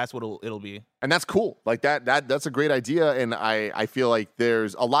 I think that's what it'll be. And that's cool. Like that's a great idea, and I feel like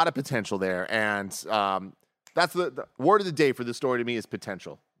there's a lot of potential there, and that's the word of the day for this story to me is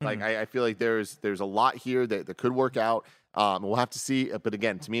potential. Like I feel like there's a lot here that could work out. We'll have to see. But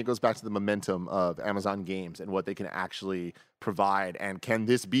again, to me, it goes back to the momentum of Amazon Games and what they can actually provide. And can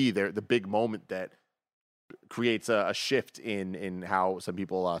this be the big moment that creates a shift in how some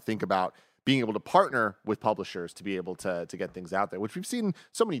people think about being able to partner with publishers to be able to get things out there, which we've seen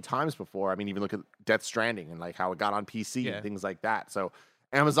so many times before. I mean, even look at Death Stranding and like how it got on PC and things like that. So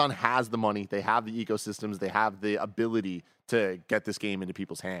Amazon has the money, they have the ecosystems, they have the ability to get this game into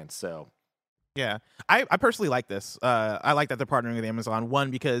people's hands. So yeah, I personally like this. I like that they're partnering with Amazon.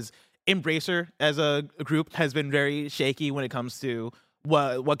 One, because Embracer as a group has been very shaky when it comes to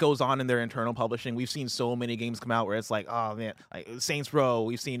what goes on in their internal publishing. We've seen so many games come out where it's like, oh man, like Saints Row.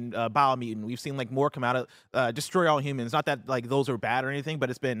 We've seen Biomutant. We've seen like more come out of Destroy All Humans. Not that like those are bad or anything, but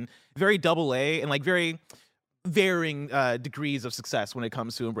it's been very AA and like very varying degrees of success when it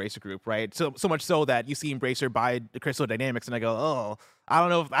comes to Embracer Group, right? So much so that you see Embracer buy Crystal Dynamics, and I go, oh, I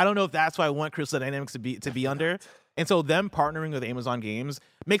don't know if that's what I want Crystal Dynamics to be under. And so them partnering with Amazon Games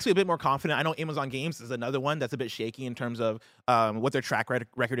makes me a bit more confident. I know Amazon Games is another one that's a bit shaky in terms of what their track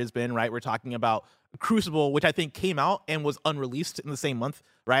record has been, right? We're talking about Crucible, which I think came out and was unreleased in the same month,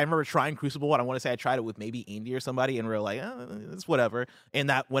 right? I remember trying Crucible, and I want to say I tried it with maybe Andy or somebody, and we are like, it's whatever. And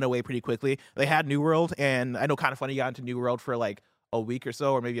that went away pretty quickly. They had New World, and I know Kind of Funny got into New World for like a week or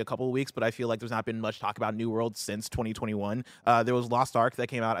so, or maybe a couple of weeks, but I feel like there's not been much talk about New World since 2021. There was Lost Ark that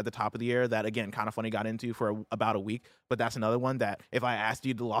came out at the top of the year that, again, Kind of Funny got into for about a week, but that's another one that if I asked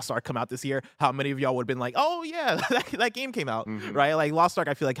you, did Lost Ark come out this year, how many of y'all would have been like, oh yeah, that game came out, right? Like Lost Ark,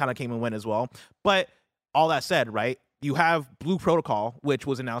 I feel like kind of came and went as well. But all that said, right, you have Blue Protocol, which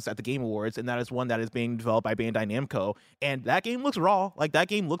was announced at the Game Awards, and that is one that is being developed by Bandai Namco. And that game looks raw. Like, that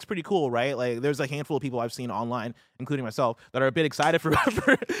game looks pretty cool, right? Like, there's a handful of people I've seen online, including myself, that are a bit excited for Blue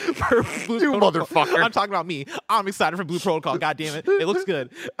you Protocol. motherfucker. I'm talking about me. I'm excited for Blue Protocol. God damn it. It looks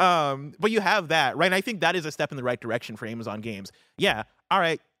good. But you have that, right? And I think that is a step in the right direction for Amazon Games. Yeah, all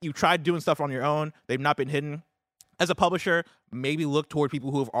right, you tried doing stuff on your own. They've not been hidden. As a publisher, maybe look toward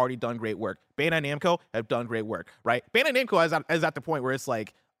people who have already done great work. Bandai Namco have done great work, right? Bandai Namco is at the point where it's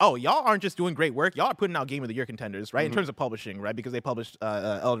like, oh, y'all aren't just doing great work. Y'all are putting out Game of the Year contenders, right? In terms of publishing, right? Because they published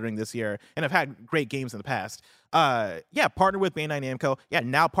Elden Ring this year and have had great games in the past. Yeah, partner with Bandai Namco. Yeah,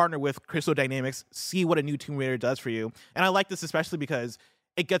 now partner with Crystal Dynamics. See what a new Tomb Raider does for you. And I like this especially because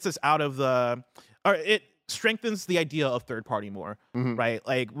it gets us out of it strengthens the idea of third party more, right?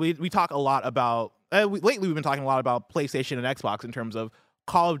 Like we talk a lot about, lately we've been talking a lot about PlayStation and Xbox in terms of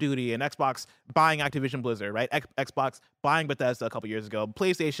Call of Duty and Xbox buying Activision Blizzard, right? Xbox buying Bethesda a couple years ago,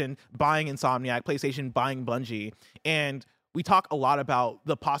 PlayStation buying Insomniac, PlayStation buying Bungie. And we talk a lot about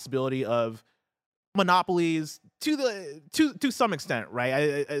the possibility of monopolies to some extent,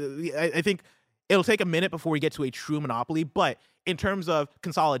 right? I think it'll take a minute before we get to a true monopoly, but in terms of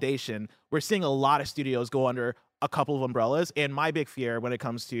consolidation, we're seeing a lot of studios go under a couple of umbrellas. And my big fear when it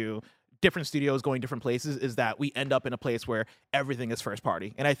comes to different studios going different places is that we end up in a place where everything is first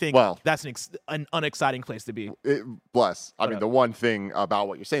party. And I think that's an unexciting place to be. I mean, the one thing about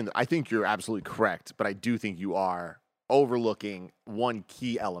what you're saying, I think you're absolutely correct, but I do think you are overlooking one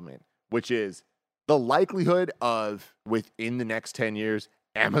key element, which is the likelihood of within the next 10 years,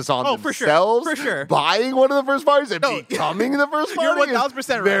 Amazon themselves for sure. buying one of the first parties and becoming the first party. You're 1,000%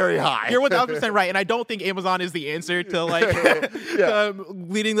 right. Very high. You're 1,000% right. And I don't think Amazon is the answer to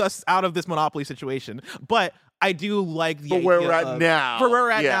leading us out of this monopoly situation. But I do like the idea where we're at now. For where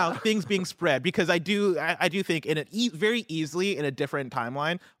we're at now, things being spread, because I do think in very easily in a different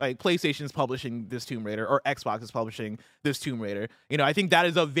timeline, like PlayStation's publishing this Tomb Raider or Xbox is publishing this Tomb Raider. You know, I think that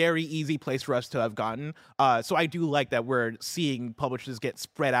is a very easy place for us to have gotten. So I do like that we're seeing publishers get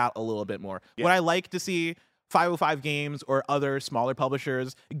spread out a little bit more. Would I like to see 505 Games or other smaller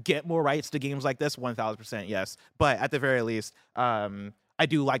publishers get more rights to games like this? 1,000% yes. But at the very least, I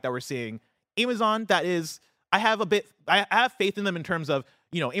do like that we're seeing Amazon that is. I have faith in them in terms of,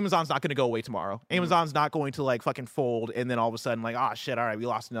 you know, Amazon's not going to go away tomorrow. Amazon's not going to like fucking fold and then all of a sudden like, oh shit, all right, we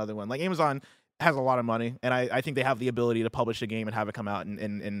lost another one. Like Amazon has a lot of money and I think they have the ability to publish a game and have it come out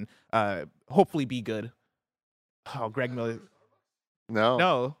and hopefully be good. Oh, Greg Miller.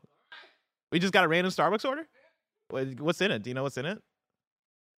 No. We just got a random Starbucks order? What's in it? Do you know what's in it?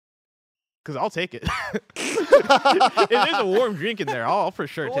 Because I'll take it. If there's a warm drink in there, I'll for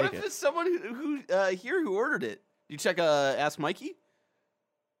sure take it. What if it's someone who here who ordered it? You check Ask Mikey?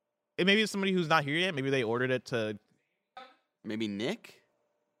 Maybe it's somebody who's not here yet. Maybe they ordered it to... Maybe Nick?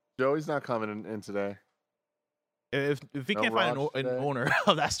 Joey's not coming in today. If we can't find an owner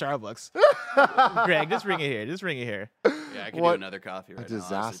of that Starbucks, Greg, just bring it here. Yeah, I could do another coffee right now. A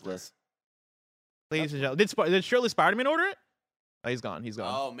disaster. Ladies and gentlemen, did Shirtless Spider-Man order it? Oh, he's gone.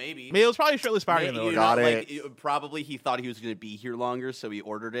 Oh, maybe. Maybe it was probably Shirtless Spider-Man. Got it. Probably he thought he was going to be here longer, so he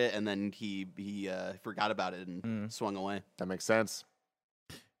ordered it, and then he forgot about it and swung away. That makes sense.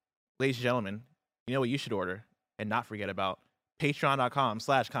 Ladies and gentlemen, you know what you should order and not forget about?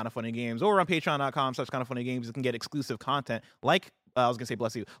 patreon.com/kindoffunnygames, or on patreon.com/kindoffunnygames, you can get exclusive content like, I was going to say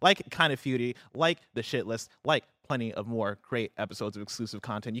bless you, like Kind of Feudy, like The Shit List, like plenty of more great episodes of exclusive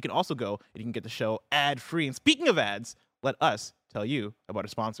content. You can also go and you can get the show ad-free. And speaking of ads, let us tell you about our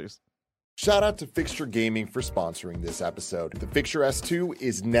sponsors. Shout out to Fixture Gaming for sponsoring this episode. The Fixture S2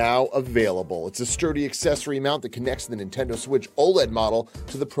 is now available. It's a sturdy accessory mount that connects the Nintendo Switch OLED model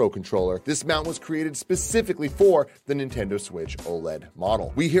to the Pro Controller. This mount was created specifically for the Nintendo Switch OLED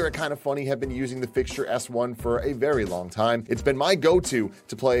model. We here at Kind of Funny have been using the Fixture S1 for a very long time. It's been my go-to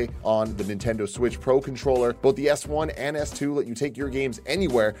to play on the Nintendo Switch Pro Controller. Both the S1 and S2 let you take your games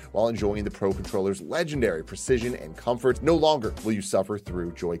anywhere while enjoying the Pro Controller's legendary precision and comfort. No longer will you suffer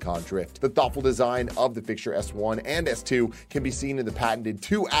through Joy-Con drift. The thoughtful design of the Fixture S1 and S2 can be seen in the patented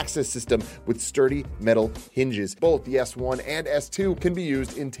 2-axis system with sturdy metal hinges. Both the S1 and S2 can be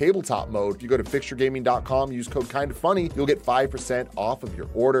used in tabletop mode. If you go to fixturegaming.com, use code KINDOFFUNNY, you'll get 5% off of your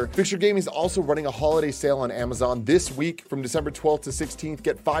order. Fixture Gaming is also running a holiday sale on Amazon this week from December 12th to 16th.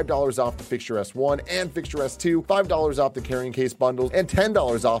 Get $5 off the Fixture S1 and Fixture S2, $5 off the carrying case bundles, and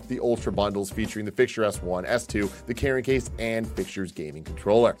 $10 off the Ultra bundles featuring the Fixture S1, S2, the carrying case, and Fixture's gaming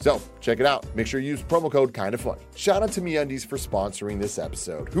controller. So check it out. Make sure you use promo code KINDOFFUNNY. Shout out to MeUndies for sponsoring this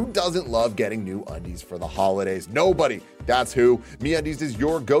episode. Who doesn't love getting new undies for the holidays? Nobody. That's who. MeUndies is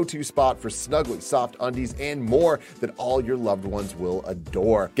your go-to spot for snuggly, soft undies and more that all your loved ones will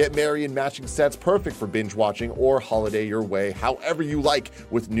adore. Get merry in matching sets perfect for binge watching or holiday your way, however you like,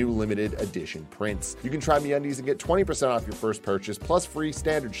 with new limited edition prints. You can try MeUndies and get 20% off your first purchase, plus free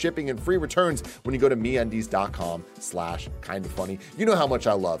standard shipping and free returns when you go to MeUndies.com/kindoffunny. You know how much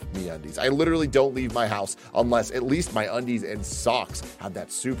I love MeUndies. I literally don't leave my house unless at least my undies and socks have that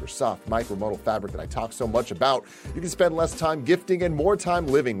super soft micromodal fabric that I talk so much about. You can spend less time gifting and more time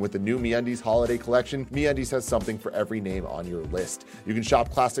living with the new MeUndies holiday collection. MeUndies has something for every name on your list. You can shop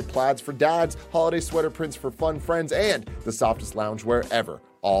classic plaids for dads, holiday sweater prints for fun friends, and the softest loungewear ever.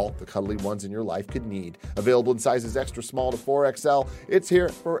 All the cuddly ones in your life could need. Available in sizes extra small to 4XL. It's here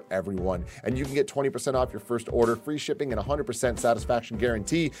for everyone. And you can get 20% off your first order, free shipping, and 100% satisfaction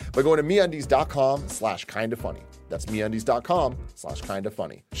guarantee by going to MeUndies.com/kindoffunny. That's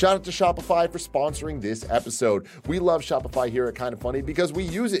MeUndies.com/kindoffunny. Shout out to Shopify for sponsoring this episode. We love Shopify here at Kind of Funny because we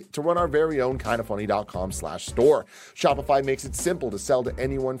use it to run our very own kindoffunny.com/store. Shopify makes it simple to sell to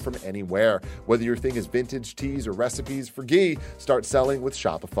anyone from anywhere. Whether your thing is vintage, teas, or recipes for ghee, start selling with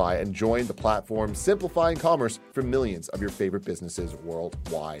Shopify and join the platform simplifying commerce for millions of your favorite businesses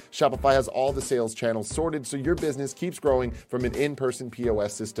worldwide. Shopify has all the sales channels sorted so your business keeps growing from an in-person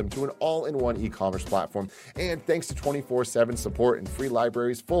POS system to an all-in-one e-commerce platform. And thanks to 24/7 support and free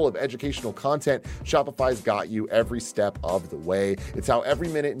libraries full of educational content, Shopify's got you every step of the way. It's how every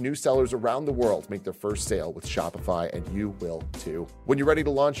minute new sellers around the world make their first sale with Shopify, and you will too. When you're ready to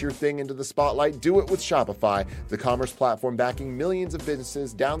launch your thing into the spotlight, do it with Shopify, the commerce platform backing millions of businesses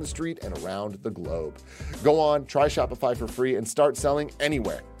down the street and around the globe. Go on, try Shopify for free and start selling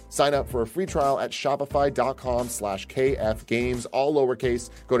anywhere. Sign up for a free trial at shopify.com/kfgames, all lowercase.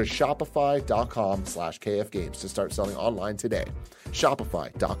 Go to shopify.com/kfgames to start selling online today.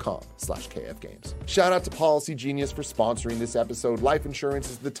 Shopify.com/kfgames. Shout out to Policy Genius for sponsoring this episode. Life insurance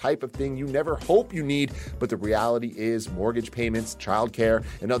is the type of thing you never hope you need, but the reality is mortgage payments, childcare,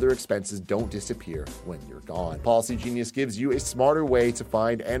 and other expenses don't disappear when you're gone. Policy Genius gives you a smarter way to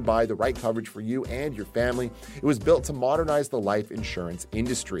find and buy the right coverage for you and your family. It was built to modernize the life insurance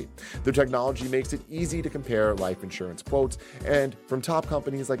industry. Their technology makes it easy to compare life insurance quotes and from top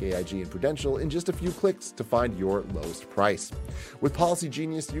companies like AIG and Prudential in just a few clicks to find your lowest price. With Policy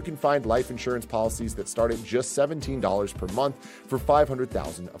Genius, you can find life insurance policies that start at just $17 per month for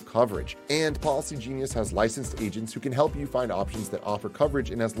 $500,000 of coverage. And Policy Genius has licensed agents who can help you find options that offer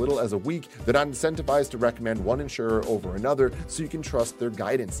coverage in as little as a week. They're not incentivized to recommend one insurer over another, so you can trust their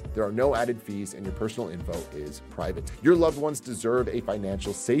guidance. There are no added fees, and your personal info is private. Your loved ones deserve a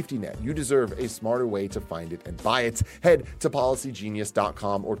financial safety net. You deserve a smarter way to find it and buy it. Head to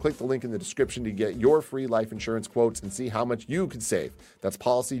policygenius.com or click the link in the description to get your free life insurance quotes and see how much you could save. That's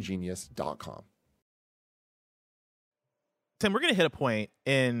policygenius.com. Tim, we're going to hit a point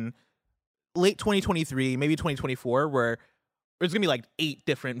in late 2023, maybe 2024, where there's going to be like 8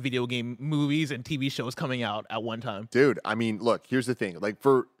 different video game movies and TV shows coming out at one time. Dude, I mean, look, here's the thing. Like,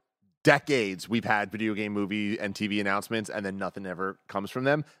 for decades, we've had video game movie and TV announcements, and then nothing ever comes from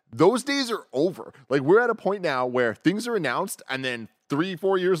them. Those days are over. Like, we're at a point now where things are announced, and then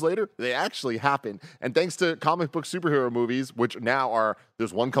 3-4 years later, they actually happen. And thanks to comic book superhero movies, which now are,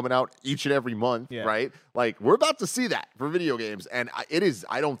 there's one coming out each and every month, right? Like, we're about to see that for video games. And it is,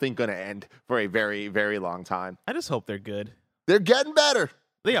 I don't think, going to end for a very, very long time. I just hope they're good. They're getting better.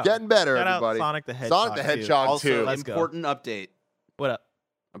 They are. Getting better, Shout out everybody. Sonic the Hedgehog. Sonic the too. Hedgehog, Also, too. Let's go. important update What up?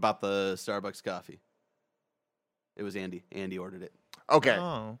 about the Starbucks coffee. It was Andy. Andy ordered it. Okay.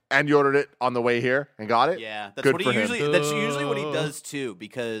 Oh. And you ordered it on the way here and got it? Yeah, that's Good what for he him. usually. That's usually what he does too,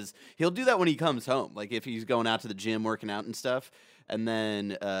 because he'll do that when he comes home. Like if he's going out to the gym, working out and stuff, and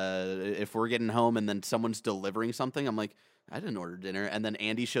then if we're getting home and then someone's delivering something, I'm like, I didn't order dinner, and then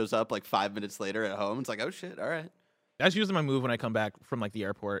Andy shows up like 5 minutes later at home. It's like, oh shit, all right. That's usually my move when I come back from like the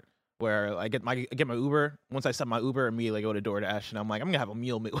airport, where I get my Uber. Once I set my Uber, immediately go to DoorDash, and I'm like, I'm gonna have a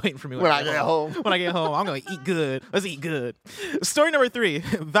meal waiting for me When I get home. When I get home, I'm gonna eat good. Let's eat good. Story number 3: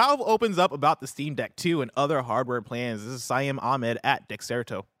 Valve opens up about the Steam Deck 2 and other hardware plans. This is Saim Ahmed at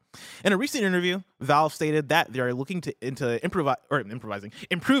Dexerto. In a recent interview, Valve stated that they are looking into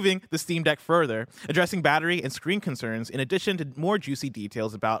improving the Steam Deck further, addressing battery and screen concerns, in addition to more juicy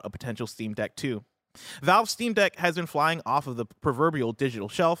details about a potential Steam Deck 2. Valve's Steam Deck has been flying off of the proverbial digital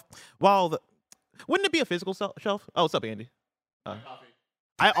shelf, wouldn't it be a physical shelf? Oh, what's up, Andy?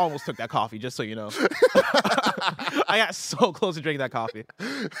 I almost took that coffee, just so you know. I got so close to drinking that coffee.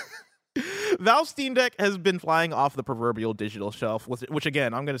 Valve's Steam Deck has been flying off the proverbial digital shelf, which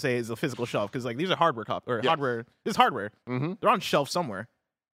again, I'm going to say is a physical shelf, because like these are hardware. Hardware. This is hardware. Mm-hmm. They're on shelf somewhere.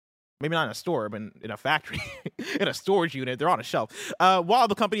 Maybe not in a store, but in a factory, in a storage unit, they're on a shelf. While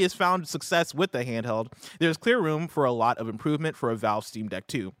the company has found success with the handheld, there's clear room for a lot of improvement for a Valve Steam Deck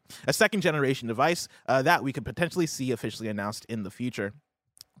 2, a second-generation device that we could potentially see officially announced in the future.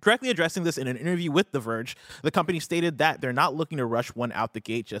 Directly addressing this in an interview with The Verge, the company stated that they're not looking to rush one out the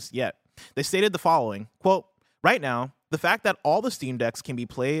gate just yet. They stated the following, quote, "Right now, the fact that all the Steam Decks can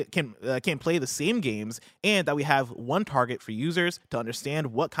play the same games, and that we have one target for users to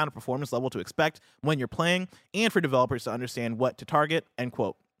understand what kind of performance level to expect when you're playing, and for developers to understand what to target," end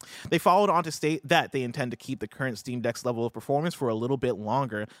quote. They followed on to state that they intend to keep the current Steam Deck's level of performance for a little bit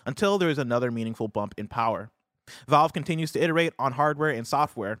longer until there is another meaningful bump in power. Valve continues to iterate on hardware and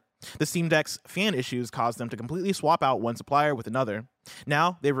software. The Steam Deck's fan issues caused them to completely swap out one supplier with another.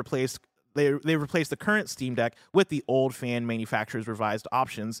 Now they've replaced the current Steam Deck with the old fan manufacturer's revised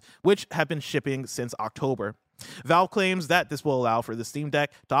options, which have been shipping since October. Valve claims that this will allow for the Steam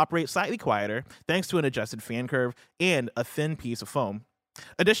Deck to operate slightly quieter thanks to an adjusted fan curve and a thin piece of foam.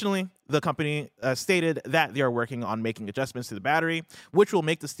 Additionally, the company stated that they are working on making adjustments to the battery, which will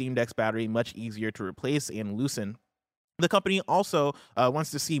make the Steam Deck's battery much easier to replace and loosen. The company also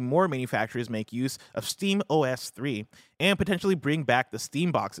wants to see more manufacturers make use of Steam OS 3 and potentially bring back the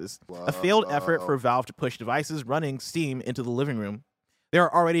Steam boxes, a failed effort for Valve to push devices running Steam into the living room. They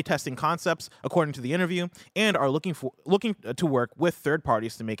are already testing concepts, according to the interview, and are looking to work with third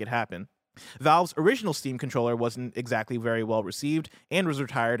parties to make it happen. Valve's original Steam controller wasn't exactly very well received and was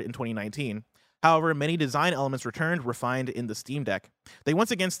retired in 2019. However, many design elements returned refined in the Steam Deck. They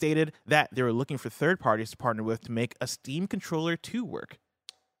once again stated that they were looking for third parties to partner with to make a Steam controller 2 work.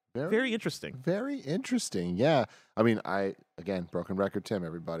 Very interesting. Very interesting. Yeah. I mean, again, broken record Tim,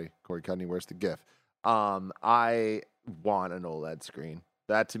 everybody. Corey Cudney, where's the GIF? I want an OLED screen.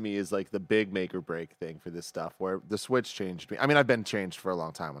 That to me is like the big make or break thing for this stuff, where the Switch changed me. I mean, I've been changed for a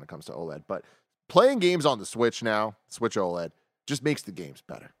long time when it comes to OLED, but playing games on the Switch now, Switch OLED, just makes the games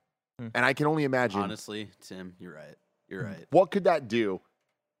better. And I can only imagine. Honestly, Tim, you're right. You're right. What could that do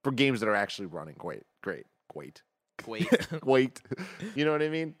for games that are actually running great? Wait. Wait. You know what I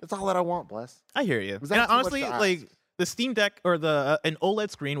mean? That's all that I want, bless. I hear you. Was And that too much honestly, to ask? like the Steam Deck or an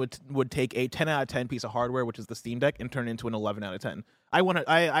OLED screen would take a 10 out of 10 piece of hardware, which is the Steam Deck, and turn it into an 11 out of 10. I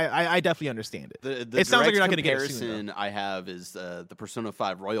definitely understand it. The It sounds like you're not direct going to get it soon, comparison I have is the Persona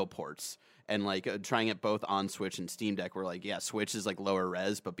 5 Royal ports. And like trying it both on Switch and Steam Deck, where like, yeah, Switch is like lower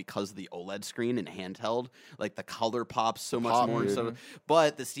res, but because of the OLED screen and handheld, like the color pops so much more. Dude. So,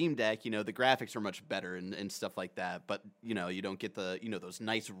 but the Steam Deck, the graphics are much better and stuff like that. But you don't get the those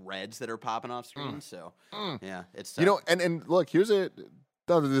nice reds that are popping off screen. So yeah, it's tough. And look, not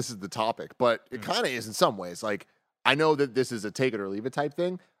that this is the topic, but it kind of is in some ways. Like, I know that this is a take it or leave it type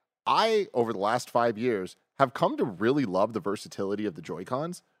thing. I, over the last 5 years, have come to really love the versatility of the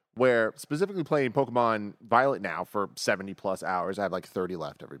Joy-Cons. Where specifically playing Pokemon Violet now for 70 plus hours. I have like 30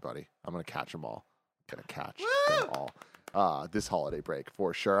 left, everybody. I'm going to catch them all. Going to catch them all this holiday break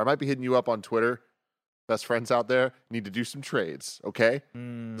for sure. I might be hitting you up on Twitter. Best friends out there need to do some trades, okay?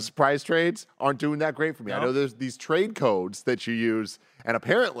 The surprise trades aren't doing that great for me. No? I know there's these trade codes that you use, and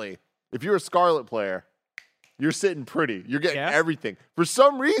apparently, if you're a Scarlet player, you're sitting pretty. You're getting everything. For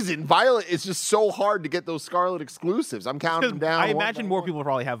some reason, Violet is just so hard to get those Scarlet exclusives. I'm counting them down. I imagine more people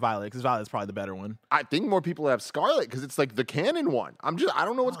probably have Violet, because Violet's probably the better one. I think more people have Scarlet because it's like the canon one. I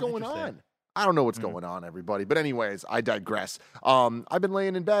don't know what's going interesting. on. I don't know what's going on, everybody. But anyways, I digress. I've been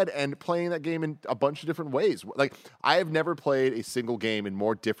laying in bed and playing that game in a bunch of different ways. Like, I have never played a single game in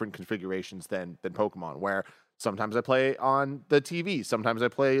more different configurations than Pokemon, where sometimes I play on the TV, sometimes I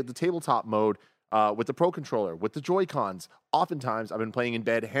play the tabletop mode with the Pro Controller, with the Joy-Cons. Oftentimes, I've been playing in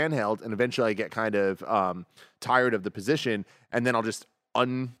bed handheld, and eventually I get kind of tired of the position, and then I'll just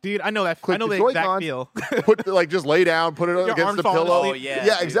Dude, I know that. I know the the exact Joy-Con, feel. just lay down, put it Your against arms the falling pillow. Oh yeah,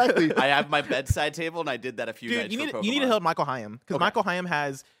 Yeah, dude. exactly. I have my bedside table, and I did that a few Dude, nights you for need to Pokemon. help Michael Hyam because Okay. Michael Hyam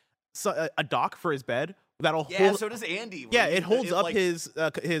has a dock for his bed that'll Yeah, hold. so does Andy. Yeah, where it holds up like, his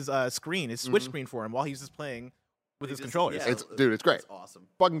screen, his switch screen for him while he's just playing with his controllers. yeah. It's great. It's awesome.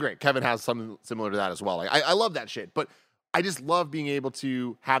 Fucking great. Kevin has something similar to that as well. Like, I love that shit, but I just love being able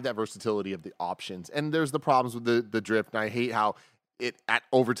to have that versatility of the options. And there's the problems with the drift, and I hate how it at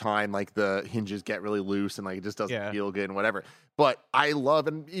overtime, like the hinges get really loose and like it just doesn't feel good and whatever. But I love,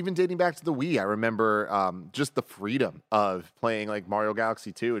 and even dating back to the Wii, I remember just the freedom of playing like Mario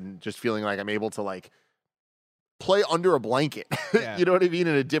Galaxy 2 and just feeling like I'm able to like play under a blanket. Yeah. You know what I mean?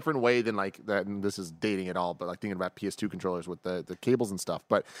 In a different way than like that. And this is dating it all, but like thinking about PS2 controllers with the cables and stuff.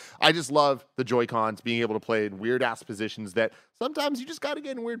 But I just love the Joy-Cons, being able to play in weird ass positions that sometimes you just got to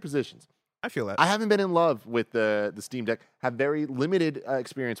get in weird positions. I feel that. I haven't been in love with the Steam Deck. Have very limited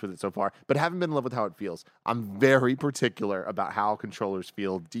experience with it so far, but haven't been in love with how it feels. I'm very particular about how controllers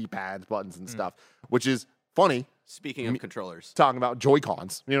feel, D-pads, buttons, and stuff, which is funny. Speaking of controllers, Talking about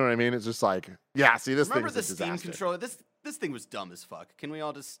Joy-Cons, you know what I mean? It's just like, yeah, see, this remember thing's the a Steam disaster. controller? This thing was dumb as fuck. Can we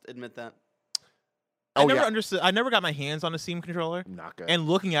all just admit that? I Oh, never yeah. understood. I never got my hands on a Steam controller. Not good. And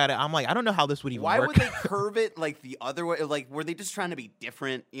looking at it, I'm like, I don't know how this would even Why work. would they curve it like the other way? Like, were they just trying to be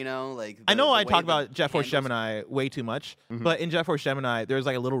different? You know, like I know the I way talk the about Jet Force handles- Gemini way too much, but in Jet Force Gemini, there's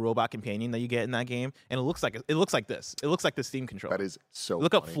like a little robot companion that you get in that game, and it looks like this. It looks like the Steam controller. That is so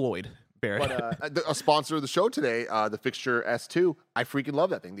Look up funny. Floyd Barrett. But a sponsor of the show today, the Fixture S2, I freaking love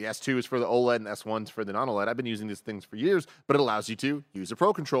that thing. The S2 is for the OLED and S1's for the non-OLED. I've been using these things for years, but it allows you to use a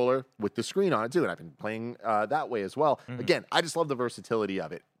Pro Controller with the screen on it too, and I've been playing that way as well. Again, I just love the versatility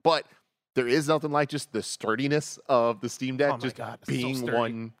of it, but there is nothing like just the sturdiness of the Steam Deck, Oh my just God, it's so being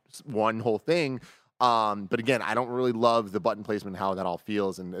sturdy. one whole thing. But again, I don't really love the button placement and how that all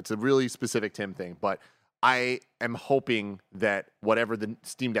feels, and it's a really specific Tim thing, but I am hoping that whatever the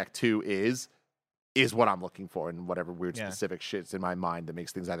Steam Deck 2 is what I'm looking for, and whatever weird specific shit's in my mind that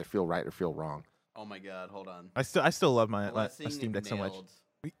makes things either feel right or feel wrong. Oh my god, hold on. I still love my Blessing Steam Deck so much. nailed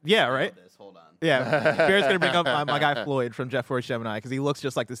Yeah, right. This. Hold on. Yeah, Barrett's gonna bring up my guy Floyd from Jet Force Gemini because he looks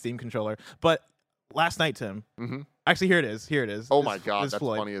just like the Steam controller. But last night, Tim. Mhm. Actually, here it is. Here it is. Oh This- my god, this that's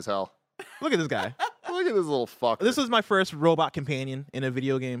Floyd. funny as hell. Look at this guy. Look at this little fucker. This was my first robot companion in a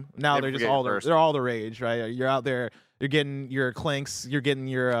video game. Now Never they're just forget all your first. they're all the rage, right? You're out there. You're getting your Clanks. You're getting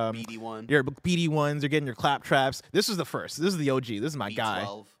your BD1. your BD ones. You're getting your clap traps. This was the first. This is the OG. This is my guy.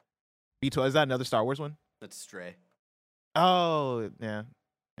 B12. B12. Is that another Star Wars one? That's Stray. Oh yeah.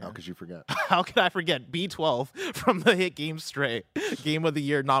 How could you forget? How could I forget B12 from the hit game Stray, Game of the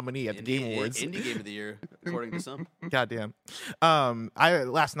Year nominee at the Game Awards? Indie Game of the Year, according to some. Goddamn. I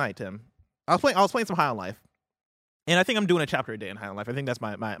last night, Tim, I was playing some High on Life, and I think I'm doing a chapter a day in High on Life. I think that's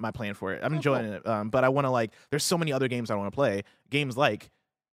my plan for it. I'm enjoying it, but I want to there's so many other games I want to play. Games like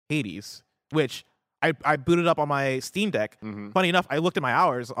Hades, which I booted up on my Steam Deck. Mhm. Funny enough, I looked at my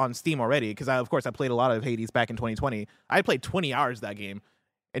hours on Steam already because of course I played a lot of Hades back in 2020. I played 20 hours of that game.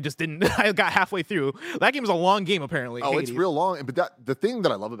 It just didn't. I got halfway through. That game is a long game, apparently. Oh, Hades. it's real long. But the thing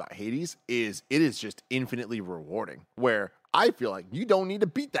that I love about Hades is it is just infinitely rewarding. Where I feel like you don't need to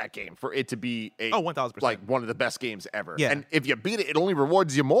beat that game for it to be a 1000%. like one of the best games ever. Yeah. And if you beat it, it only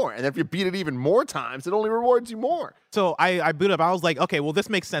rewards you more. And if you beat it even more times, it only rewards you more. So I booted up. I was like, okay, well, this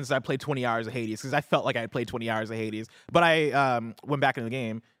makes sense that I played 20 hours of Hades because I felt like I had played 20 hours of Hades. But I went back into the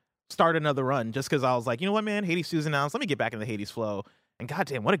game, started another run just because I was like, you know what, man? Hades 2's announced. Let me get back into the Hades flow. And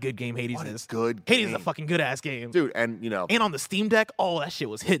goddamn, what a good game Hades What a is. good Hades is a game. fucking good ass game. Dude, and you know, And on the Steam Deck, oh, that shit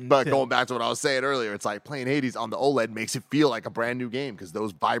was hitting. but too. going back to what I was saying earlier, it's like playing Hades on the OLED makes it feel like a brand new game because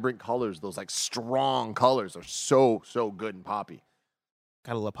those vibrant colors, those like strong colors are so good and poppy.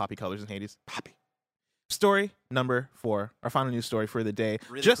 Gotta love poppy colors in Hades. Poppy. Story number 4, our final news story for the day.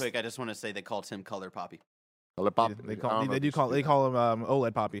 Really quick, I just want to say they called him Color Poppy. Color poppy. They I call don't know they if do you call should they do call him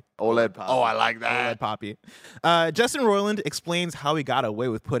OLED Poppy. that. OLED. Poppy. Oh, I like OLED that. Poppy. Justin Roiland explains how he got away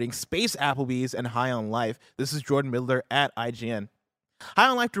with putting Space Applebee's and High on Life. This is Jordan Midler at IGN. High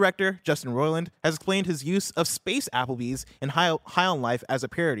on Life director Justin Roiland has explained his use of Space Applebee's and High on Life as a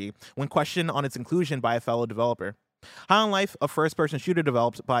parody when questioned on its inclusion by a fellow developer. High on Life, a first-person shooter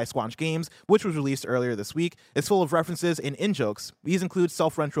developed by Squanch Games, which was released earlier this week, is full of references and in-jokes. These include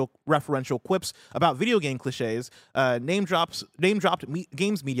self-referential quips about video game cliches, name-dropped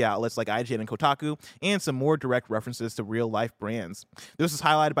games media outlets like IGN and Kotaku, and some more direct references to real-life brands. This was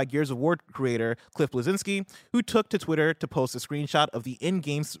highlighted by Gears of War creator Cliff Bleszinski, who took to Twitter to post a screenshot of the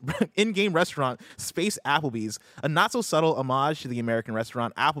in-game restaurant Space Applebee's, a not-so-subtle homage to the American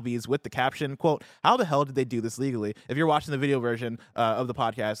restaurant Applebee's with the caption, quote, "How the hell did they do this legally?" If you're watching the video version of the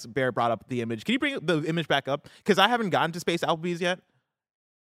podcast, Bear brought up the image. Can you bring the image back up? Because I haven't gotten to Space Applebee's yet.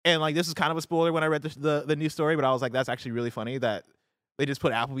 And like this is kind of a spoiler when I read the news story, but I was like, that's actually really funny that they just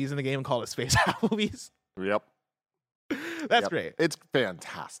put Applebee's in the game and called it Space Applebee's. Yep. That's great. It's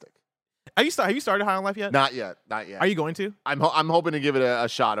fantastic. Have you started High on Life yet? Not yet. Are you going to? I'm hoping to give it a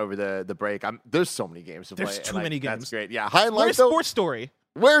shot over the break. There's so many games to play. There's too many games. That's great. Yeah. High on Life. Where's Sports Story?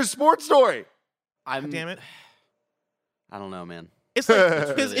 Where's Sports Story? Damn it. I don't know, man. It's like It's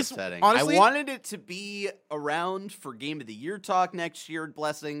because really it's upsetting. honestly. I wanted it to be around for Game of the Year talk next year.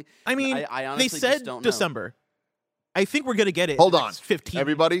 Blessing. I mean, I they honestly said just don't know. December. I think we're gonna get it. Hold in the on. next 15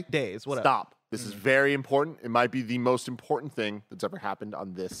 Everybody, days. What up? Stop. This is very important. It might be the most important thing that's ever happened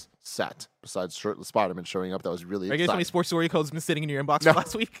on this set, besides shirtless Spider-Man showing up. That was really Are you guys how many exciting. Sports Story codes been sitting in your inbox No. for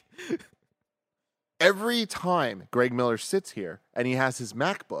last week? Every time Greg Miller sits here and he has his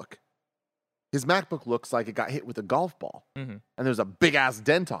MacBook looks like it got hit with a golf ball. Mm-hmm. And there's a big-ass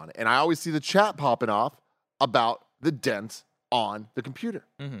dent on it. And I always see the chat popping off about the dent on the computer.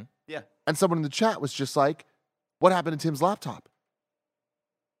 Mm-hmm. Yeah. And someone in the chat was just like, what happened to Tim's laptop?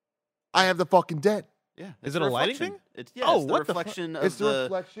 I have the fucking dent. Yeah. Is it's it the a lighting reflection. thing? It's Oh, it's the what the fu- reflection It's of the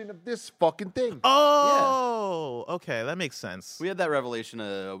reflection of this fucking thing. Oh, okay, that makes sense. We had that revelation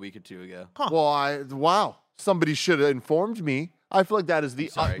a week or two ago. Huh. Wow. Somebody should have informed me. I feel like that is the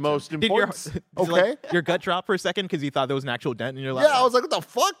Sorry, utmost Did your, importance. did Okay. like, your gut drop for a second because you thought there was an actual dent in your Yeah, laptop? I was like, what the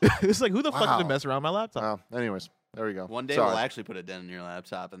fuck? It's like, who the fuck Wow. did mess around my laptop? Anyways, there we go. One day Sorry. we'll actually put a dent in your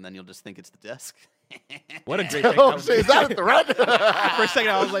laptop, and then you'll just think it's the desk. What a great thing. Oh, shit, is that a threat? For a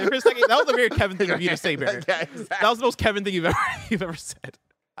second, I was like, that was a very Kevin thing of you to say, Barry. Yeah, exactly. That was the most Kevin thing you've ever said.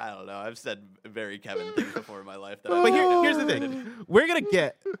 I don't know. I've said very Kevin things before in my life. That But I here's the thing: we're gonna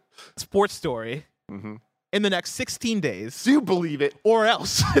get Sports Story Mhm. in the next 16 days, Do you believe it? or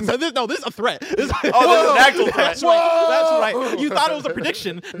else. This is a threat. This is there's an actual threat. That's right. That's right. You thought it was a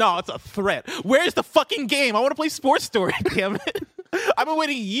prediction. No, it's a threat. Where's the fucking game? I want to play Sports Story. Damn it! I've been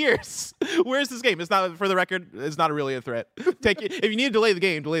waiting years. Where's this game? It's not, for the record, it's not really a threat. If you need to delay the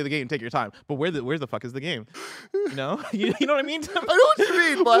game, take your time. But where the fuck is the game? You know? You know what I mean? I know what you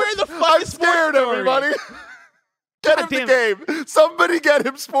mean, but Where the fuck I'm is Sports scared, Story? everybody. Get him God the game. Somebody get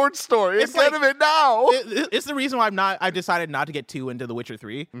him Sports Story. It's Get like- him it now. It's the reason why I decided not to get too into The Witcher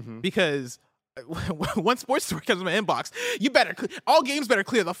 3 because once Sports Story comes in my inbox, all games better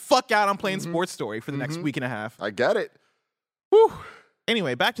clear the fuck out. I'm playing Sports Story for the next week and a half. I get it. Whew.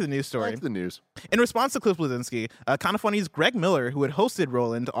 Anyway, back to the news story. Back to the news. In response to Cliff Bleszinski, Kinda Funny's Greg Miller, who had hosted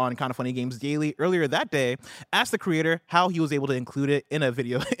Roland on Kinda Funny Games Daily earlier that day, asked the creator how he was able to include it in a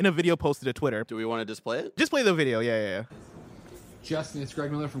video posted to Twitter. Do we want to display it? Just play the video. Yeah. Justin, it's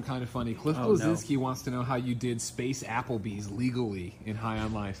Greg Miller from Kinda Funny. Cliff Bleszinski wants to know how you did Space Applebee's legally in High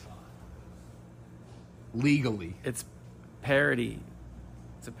on Life. Legally. It's parody.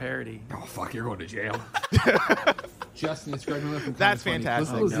 It's a parody. Oh, fuck, you're going to jail. Justin, it's Greg Miller from Kinda That's Funny.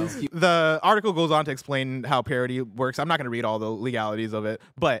 fantastic. Cliff Bleszinski The article goes on to explain how parody works. I'm not going to read all the legalities of it,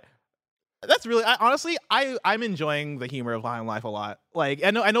 but that's really, honestly, I'm enjoying the humor of High on Life a lot. Like,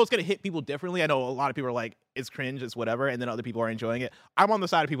 I know it's going to hit people differently. I know a lot of people are like, it's cringe, it's whatever, and then other people are enjoying it. I'm on the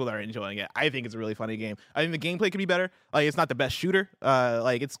side of people that are enjoying it. I think it's a really funny game. I think the gameplay could be better. Like, it's not the best shooter.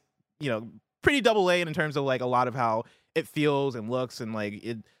 Like, it's, pretty double A in terms of like a lot of how it feels and looks, and like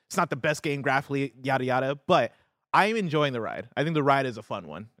it's not the best game graphically, yada yada, but I'm enjoying the ride. I think the ride is a fun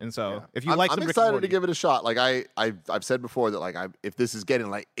one, and so if you like, I'm some Rick and excited Morty, to give it a shot. Like I've said before that like if this is getting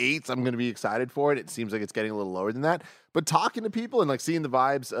like 8s, I'm going to be excited for it. It seems like it's getting a little lower than that. But talking to people and like seeing the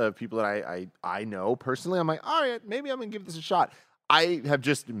vibes of people that I know personally, I'm like, all right, maybe I'm going to give this a shot. I have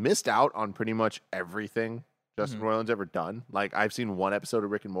just missed out on pretty much everything Justin Roiland's ever done. Like I've seen one episode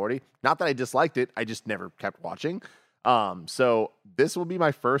of Rick and Morty. Not that I disliked it, I just never kept watching. So this will be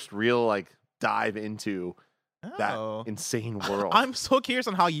my first real like dive into that Oh. insane world. I'm so curious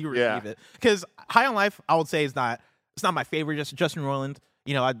on how you receive it, because High on Life, I would say, it's not my favorite. Justin Roiland.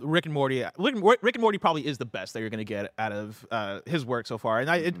 Rick and Morty. Rick and Morty probably is the best that you're gonna get out of his work so far.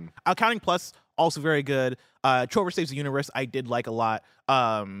 And Accounting Plus also very good. Trover Saves the Universe I did like a lot.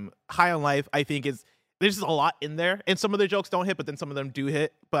 High on Life I think there's just a lot in there, and some of the jokes don't hit, but then some of them do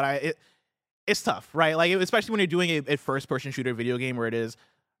hit. But it's tough, right? Like, especially when you're doing a first-person shooter video game where it is,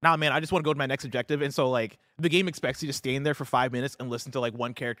 nah, man, I just want to go to my next objective. And so, like, the game expects you to stay in there for 5 minutes and listen to, like,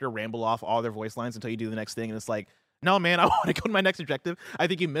 one character ramble off all their voice lines until you do the next thing. And it's like, no, man, I want to go to my next objective. I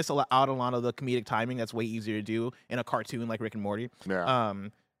think you miss out on a lot of the comedic timing that's way easier to do in a cartoon like Rick and Morty. Yeah.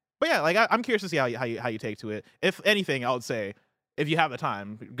 But yeah, like, I'm curious to see how you take to it. If anything, I would say, if you have the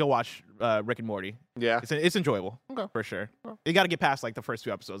time, go watch Rick and Morty. Yeah. It's enjoyable, for sure. You got to get past, like, the first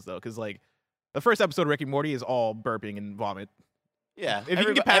 2 episodes, though, because, like, the first episode of Rick and Morty is all burping and vomit. Yeah, If you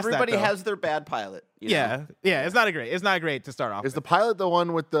can get past everybody that, though. has their bad pilot. you know? Yeah, it's not great to start off. Is the with. pilot the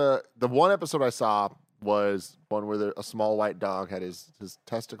one with the one episode I saw was one where a small white dog had his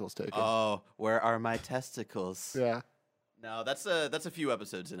testicles taken? Oh, where are my testicles? Yeah. No, that's a few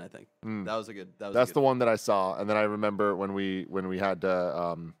episodes in. I think that was a good. That's the one that I saw, and then I remember when we had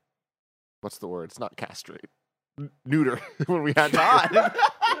to what's the word? It's not castrate, neuter. when we had to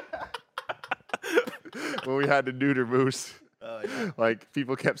when we had to neuter Moose. Oh, yeah. Like,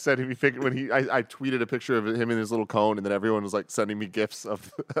 people kept sending me when I tweeted a picture of him in his little cone, and then everyone was like sending me gifs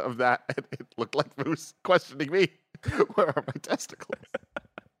of that, and it looked like Moose questioning me, where are my testicles?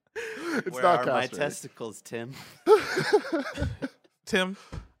 It's Where not are my castrated. testicles, Tim? Tim,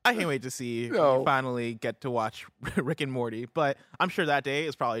 I can't wait to see No. you finally get to watch Rick and Morty, but I'm sure that day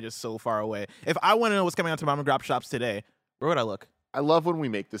is probably just so far away. If I want to know what's coming out to mom and grab shops today, where would I look? I love when we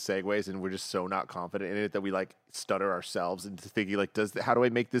make the segues and we're just so not confident in it that we like stutter ourselves into thinking like, how do I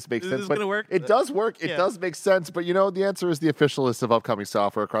make this make Is sense? this But gonna work? it does work. It Yeah. does make sense. But you know, the answer is the official list of upcoming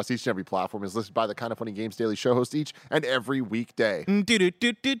software across each and every platform is listed by the Kind of Funny Games Daily show host each and every weekday. Yeah.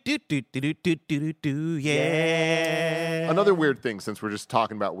 Another weird thing, since we're just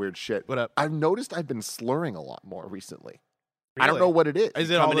talking about weird shit. What up? I've noticed I've been slurring a lot more recently. I don't Really? know what it is. Is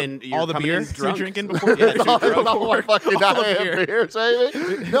it all coming the, in- you're all the coming beer in you're drunk. drinking before? Yeah, all, too drunk. all my fucking All the diet beers,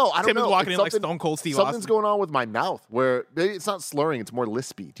 baby. No, I don't Tim know. is walking It's in like something- Stone Cold Steve Something's Austin. going on with my mouth where maybe it's not slurring, it's more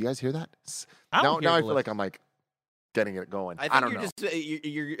lispy. Do you guys hear that? I Now, don't hear now I the feel lisp. like I'm like getting it going. I think don't you're know.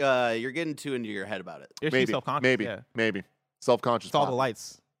 just you're getting too into your head about it. You're too maybe, self-conscious. maybe, Yeah. maybe. Self-conscious. It's all the pop.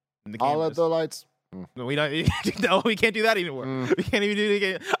 lights. And the All cameras. of the lights. No, we don't. No, we can't do that anymore. We can't even do it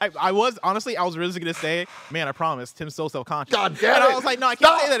again. I was honestly, I was really gonna say, man, I promise, Tim's so self-conscious. God damn and it. I was like, no, I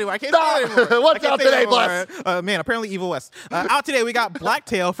can't say that anymore. I can't say that Stop. anymore. What's I can't out say that today, anymore. Man, apparently Evil West. Out today, we got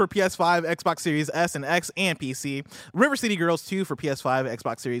Blacktail for PS5, Xbox Series S and X, and PC. River City Girls 2 for PS5,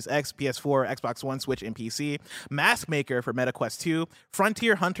 Xbox Series X, PS4, Xbox One, Switch, and PC. Mask Maker for MetaQuest 2.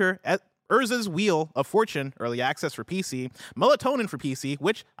 Frontier Hunter. Urza's Wheel of Fortune, early access for PC. Melatonin for PC,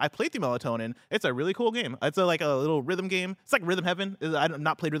 which I played through Melatonin. It's a really cool game. It's like a little rhythm game. It's like Rhythm Heaven. I've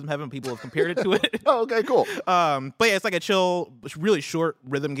not played Rhythm Heaven. People have compared it to it. Oh, okay, cool. But yeah, it's like a chill, really short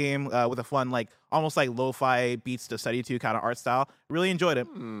rhythm game with a fun, like almost like lo-fi beats to study to kind of art style. Really enjoyed it.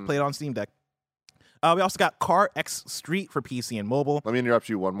 Played it on Steam Deck. We also got Car X Street for PC and mobile. Let me interrupt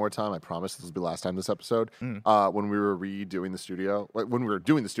you one more time. I promise this will be the last time this episode. When we were redoing the studio, when we were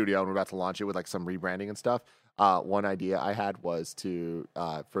doing the studio and we were about to launch it with like some rebranding and stuff, one idea I had was to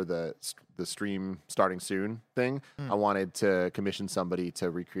for the stream starting soon thing. I wanted to commission somebody to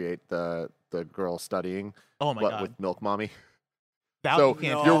recreate the girl studying, Oh my god, with Milk Mommy. that So would be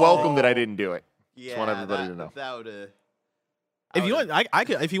fantastic. you're welcome that I didn't do it. Yeah, want everybody to know. That would. If you want, I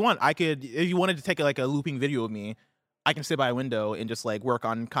could. If you want, I could. If you wanted to take like a looping video of me, I can sit by a window and just like work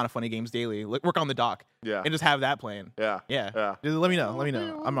on Kind of Funny Games Daily, like, work on the dock, Yeah. and just have that playing. Yeah. Yeah. Yeah. Just let me know. Let me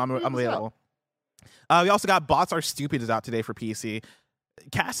know. I'm What's available. We also got Bots Are Stupid is out today for PC.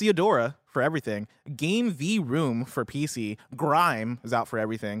 Cassiodora for everything. Game V Room for PC. Grime is out for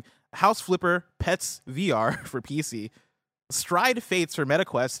everything. House Flipper Pets VR for PC. Stride Fates for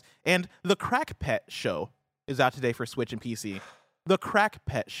MetaQuest. And The Crack Pet Show is out today for Switch and PC. The Crack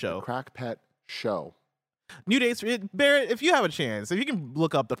Pet Show. Crack Pet Show. New dates for Barrett, if you have a chance, if you can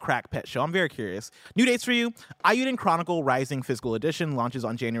look up the Crack Pet Show, I'm very curious. New dates for you. Ayuden Chronicle Rising Physical Edition launches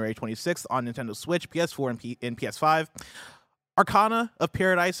on January 26th on Nintendo Switch, PS4, and PS5. Arcana of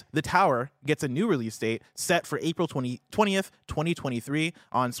Paradise, The Tower, gets a new release date set for April 20th, 2023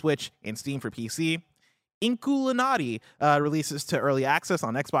 on Switch and Steam for PC. Inkulinati releases to early access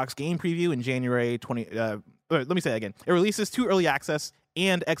on Xbox Game Preview in January 20... let me say that again. It releases to early access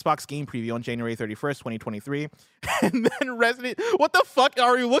and Xbox Game Preview on January 31st, 2023. And then Resident... What the fuck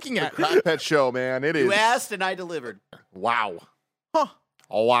are you looking at? Crack Pet Show, man. It is. You asked and I delivered. Wow. Huh.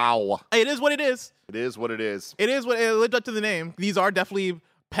 Oh, wow. It is what it is. It is what it is. It is what it lived up to the name. These are definitely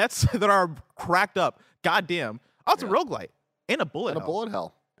pets that are cracked up. Goddamn. Oh, it's a roguelite. And a bullet. And a hell. bullet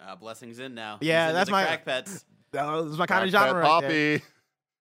hell. Blessings in now. Yeah, He's into that's the my- crack pets. That's my kind of Crack genre Pet right there. Poppy.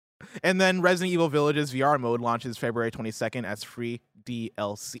 And then Resident Evil Village's VR mode launches February 22nd as free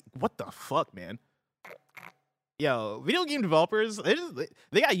DLC. What the fuck, man? Yo, video game developers,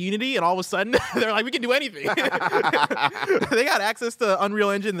 they got Unity, and all of a sudden they're like, we can do anything. They got access to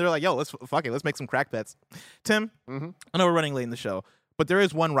Unreal Engine. They're like, yo, let's make some crack bets. Tim, I know we're running late in the show, but there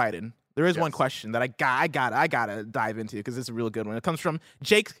is one write-in. There is one question that I gotta dive into because it's a real good one. It comes from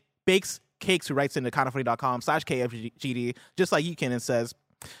Jake Bakes Cakes, who writes into kindafunny.com/KFGD, just like you can, and says,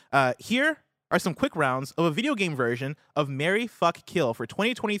 here are some quick rounds of a video game version of Marry, Fuck, Kill for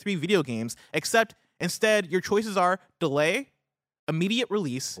 2023 video games, except instead your choices are delay, immediate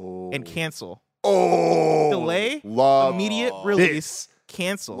release, and cancel. Delay, immediate release,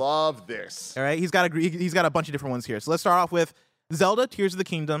 cancel. Love this. All right, he's got a bunch of different ones here. So let's start off with Zelda: Tears of the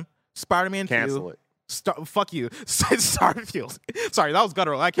Kingdom, Spider-Man 2. Cancel it. Fuck you. Starfield. Sorry, that was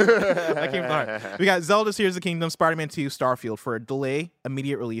guttural. That came from the heart. We got Zelda: Tears of the Kingdom, Spider-Man 2, Starfield for a delay,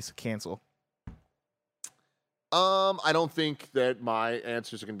 immediate release, cancel. I don't think that my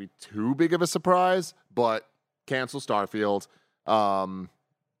answers are going to be too big of a surprise, but cancel Starfield,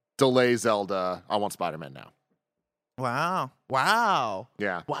 delay Zelda. I want Spider-Man now. Wow.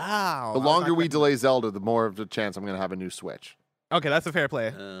 Yeah. Wow. The longer we delay Zelda, the more of the chance I'm going to have a new Switch. Okay, that's a fair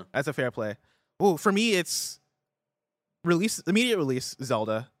play. That's a fair play. Oh, for me, it's immediate release,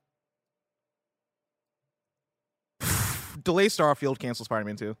 Zelda. Delay Starfield, cancel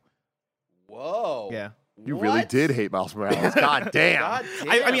Spider-Man 2. Whoa. Yeah. You really did hate Miles Morales. God damn.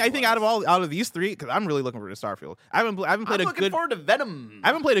 I think out of these three, because I'm really looking forward to Starfield. I haven't played looking forward to Venom. I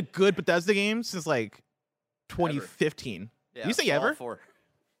haven't played a good Bethesda game since like 2015. Yeah, you say ever? Fallout 4.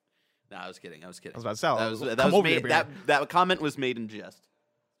 No, I was kidding. I was I was about to say. That was made, that comment was made in jest.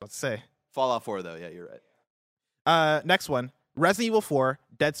 Let's say. Fallout 4, though. Yeah, you're right. Next one: Resident Evil 4,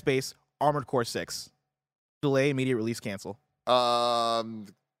 Dead Space, Armored Core 6. Delay, immediate release, cancel. Y'all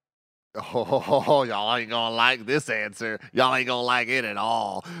ain't gonna like this answer. Y'all ain't gonna like it at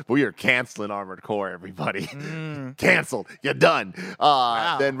all. We are canceling Armored Core, everybody. Canceled. You're done.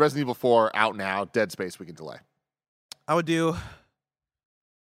 Wow. Then Resident Evil 4 out now. Dead Space we can delay. I would do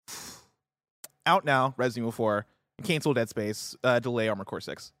out now, Resident Evil 4, cancel Dead Space, delay Armored Core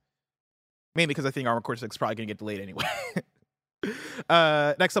 6. Mainly because I think Armored Core 6 is probably gonna get delayed anyway.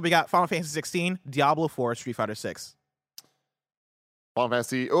 Next up, we got Final Fantasy 16, Diablo 4, Street Fighter 6. Final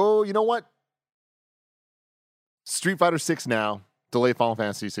Fantasy. Oh, you know what? Street Fighter 6 now. Delay Final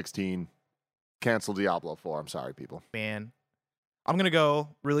Fantasy 16. Cancel Diablo 4. I'm sorry, people. Man, I'm gonna go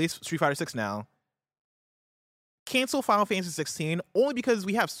release Street Fighter 6 now. Cancel Final Fantasy 16 only because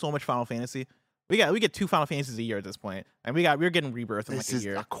we have so much Final Fantasy. We get 2 Final Fantasies a year at this point, and we're getting Rebirth in This like a is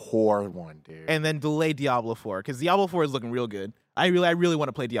year. a core one, dude. And then delay Diablo 4 because Diablo 4 is looking real good. I really want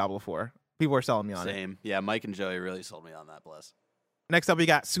to play Diablo 4. People are selling me on it. Same. Yeah, Mike and Joey really sold me on that, bless. Next up, we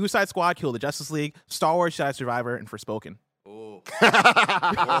got Suicide Squad, Kill the Justice League, Star Wars Jedi Survivor, and Forspoken. Oh, well,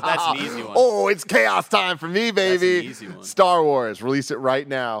 that's an easy one. Oh, it's chaos time for me, baby. That's an easy one. Star Wars, release it right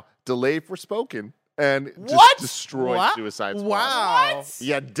now. Delay Forspoken and What? just destroy What? Suicide Squad. Wow.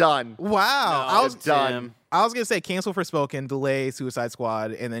 Yeah, done. Wow. No, I was done. I was gonna say cancel Forspoken, delay Suicide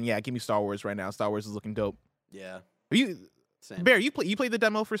Squad, and then give me Star Wars right now. Star Wars is looking dope. Yeah. Are you Same. Bear, you played the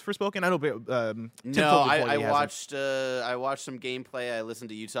demo for Forspoken? I know Tim No, told me before I he hasn't. watched I watched some gameplay. I listened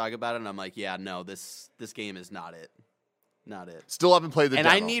to you talk about it, and I'm like, yeah, no, this game is not it. Not it. Still haven't played the And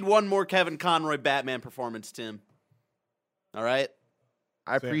demo. I need one more Kevin Conroy Batman performance, Tim. All right?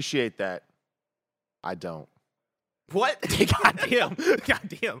 I appreciate that. I don't. What? Goddamn.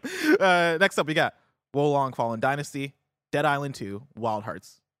 Goddamn. Next up, we got Wolong Fallen Dynasty, Dead Island 2, Wild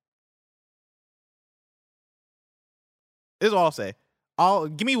Hearts. This is all I'll say.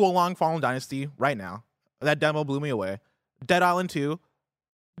 Give me Wolong Fallen Dynasty right now. That demo blew me away. Dead Island 2,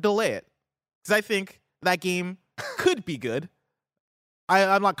 delay it. Because I think that game could be good.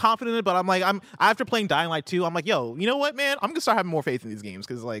 I'm not confident in it, but after playing Dying Light 2, I'm like, yo, you know what, man? I'm gonna start having more faith in these games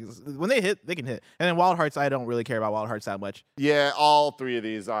because like when they hit, they can hit. And then Wild Hearts, I don't really care about Wild Hearts that much. Yeah, all three of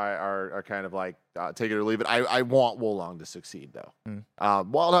these are kind of like take it or leave it. I want Wolong to succeed though.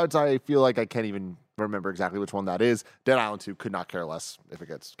 Wild Hearts, I feel like I can't even remember exactly which one that is. Dead Island 2 could not care less if it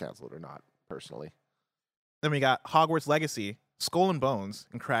gets canceled or not, personally. Then we got Hogwarts Legacy, Skull and Bones,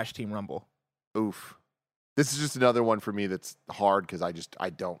 and Crash Team Rumble. Oof. This is just another one for me that's hard because I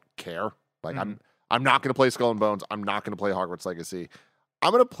don't care. Like I'm not gonna play Skull and Bones. I'm not gonna play Hogwarts Legacy.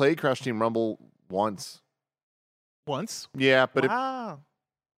 I'm gonna play Crash Team Rumble once. Once? Yeah, but Wow.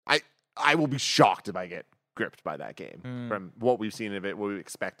 I will be shocked if I get gripped by that game from what we've seen of it, what we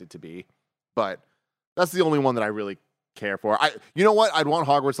expect it to be. But that's the only one that I really care for. You know what? I'd want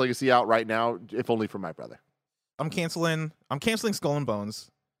Hogwarts Legacy out right now, if only for my brother. I'm canceling Skull and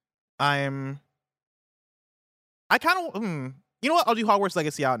Bones. I kind of You know what? I'll do Hogwarts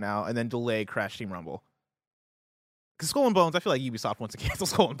Legacy out now and then delay Crash Team Rumble. Because Skull and Bones, I feel like Ubisoft wants to cancel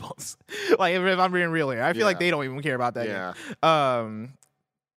Skull and Bones. Like, if I'm being real here, I feel like they don't even care about that game.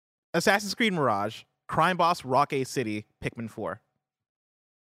 Assassin's Creed Mirage, Crime Boss, Rock-A City, Pikmin 4.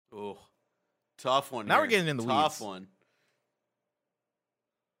 Oh, tough one. Now here. we're getting in the tough weeds. one.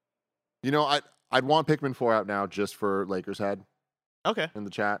 You know, I'd want Pikmin 4 out now just for Lakers Head Okay. in the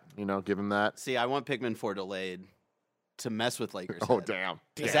chat. You know, give him that. See, I want Pikmin 4 delayed to mess with Lakers. Oh, head. damn.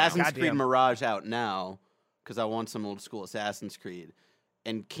 Assassin's Goddamn. Creed Mirage out now because I want some old school Assassin's Creed.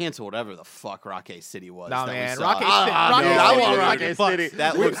 And cancel whatever the fuck Rock-A City was. Nah, that we man. saw. Rock-A Ah, City. dude, Rock-A I City want is Rock-A fucked. City.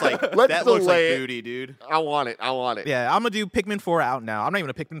 That looks like Let's that looks like delay it. booty, dude. I want it. Yeah, I'm gonna do Pikmin 4 out now. I'm not even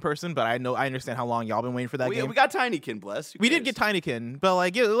a Pikmin person, but I understand how long y'all been waiting for that game. We got Tinykin, bless. Who We did cares? get Tinykin, but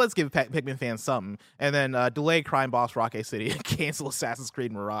like, let's give Pikmin fans something, and then delay Crime Boss Rock-A City and cancel Assassin's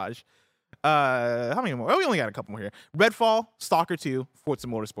Creed Mirage. How many more? Oh, we only got a couple more here. Redfall, Stalker 2, Forza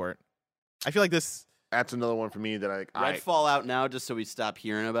Motorsport. I feel like this. That's another one for me that I Redfall out now just so we stop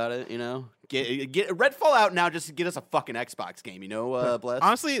hearing about it, you know? Get Redfall out now just to get us a fucking Xbox game, you know, Bless?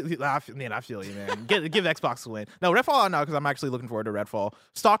 Honestly, I feel you, man. Give Xbox a win. No, Redfall out now because I'm actually looking forward to Redfall.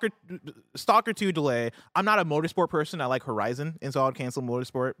 Stalker 2 delay. I'm not a motorsport person. I like Horizon, and so I would cancel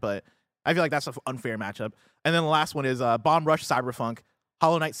Motorsport, but I feel like that's an unfair matchup. And then the last one is Bomb Rush Cyberpunk,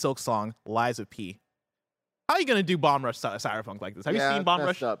 Hollow Knight Silk Song, Lies of P. How are you gonna do Bomb Rush Cyberpunk like this? Have you seen Bomb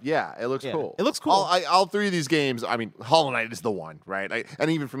Rush? Up. Yeah, it looks cool. It looks cool. All three of these games, I mean, Hollow Knight is the one, right? And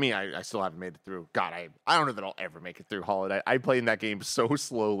even for me, I still haven't made it through. God, I don't know that I'll ever make it through Hollow Knight. I played that game so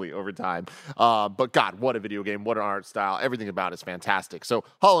slowly over time. But God, what a video game. What an art style. Everything about it is fantastic. So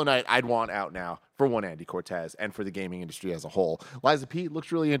Hollow Knight, I'd want out now for one Andy Cortez and for the gaming industry as a whole. Lies of P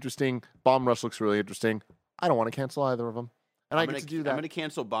looks really interesting. Bomb Rush looks really interesting. I don't want to cancel either of them. And I get to do that. I'm going to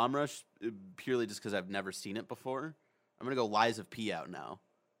cancel Bomb Rush purely just because I've never seen it before. I'm going to go Lies of P out now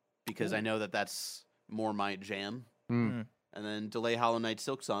because I know that that's more my jam. Mm. And then delay Hollow Knight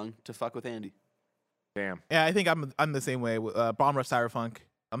Silk Song to fuck with Andy. Damn. Yeah, I think I'm the same way. Bomb Rush Cyberpunk.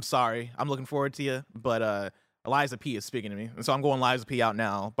 I'm sorry. I'm looking forward to you, but Lies of P is speaking to me, and so I'm going Lies of P out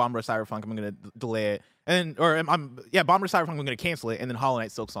now. Bomb Rush Cyberpunk, I'm gonna delay it, and Bomb Rush Cyberpunk, I'm gonna cancel it, and then Hollow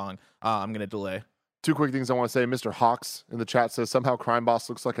Knight Silk Song, I'm gonna delay. Two quick things I want to say. Mr. Hawks in the chat says somehow Crime Boss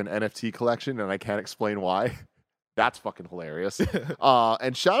looks like an NFT collection, and I can't explain why. That's fucking hilarious.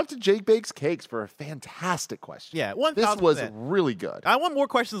 And shout out to Jake Bakes Cakes for a fantastic question. Yeah, This 1000%. was really good. I want more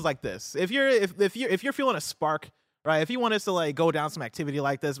questions like this. If you're feeling a spark, right? If you want us to like go down some activity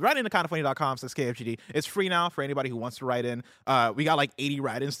like this, write into kindafunny.com/KFGD. It's free now for anybody who wants to write in. We got like 80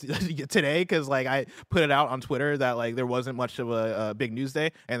 write-ins today because like I put it out on Twitter that like there wasn't much of a big news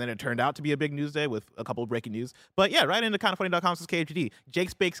day, and then it turned out to be a big news day with a couple of breaking news. But yeah, write into kindafunny.com/KFGD.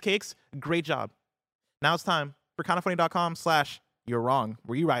 Jake's Bakes Cakes, great job. Now it's time for kindafunny.com/you're wrong,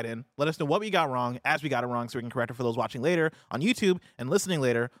 where you write in, let us know what we got wrong as we got it wrong so we can correct it for those watching later on YouTube and listening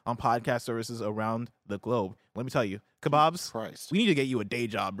later on podcast services around the globe. Let me tell you, Kebabs, Christ. we need to get you a day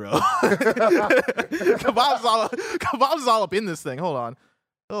job, bro. Kebabs is all up in this thing. Hold on.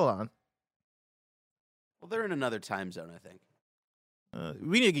 Well, they're in another time zone, I think.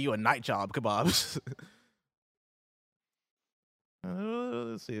 We need to get you a night job, Kebabs.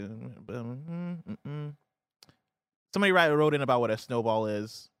 Let's see. Somebody wrote in about what a snowball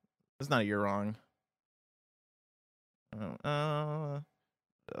is. It's not a you're wrong. That's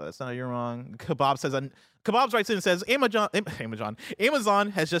not a you're wrong. Kebabs writes in and says Amazon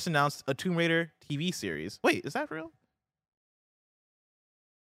has just announced a Tomb Raider TV series. Wait, is that real?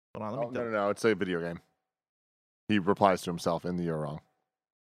 Hold on, let me No. It's a video game. He replies to himself in the You're Wrong.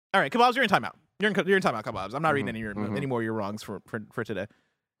 All right, Kebabs, you're in timeout. You're in timeout, Kebabs. I'm not reading Mhm. any more you're wrongs for today.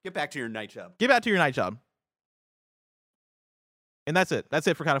 Get back to your night job. Get back to your night job. And that's it. That's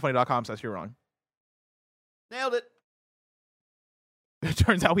it for kindafunny.com/you're wrong. Nailed it. It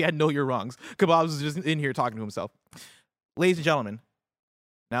turns out we had no you're wrongs. Kebabs is just in here talking to himself. Ladies and gentlemen,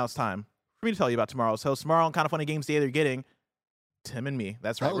 now it's time for me to tell you about tomorrow's host. Tomorrow on Kinda Funny Games Day, they're getting Tim and me.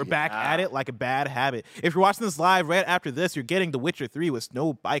 That's right. Hell We're back yeah. at it like a bad habit. If you're watching this live right after this, you're getting The Witcher 3 with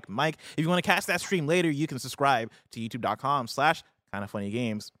Snow Bike Mike. If you want to catch that stream later, you can subscribe to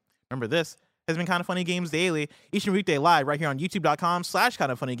youtube.com/kindafunnygames. Remember, this has been Kinda Funny Games Daily, each and weekday live right here on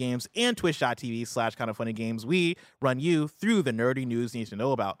youtube.com/kindafunnygames and twitch.tv/kindafunnygames. We run you through the nerdy news you need to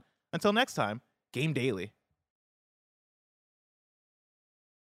know about. Until next time, game daily.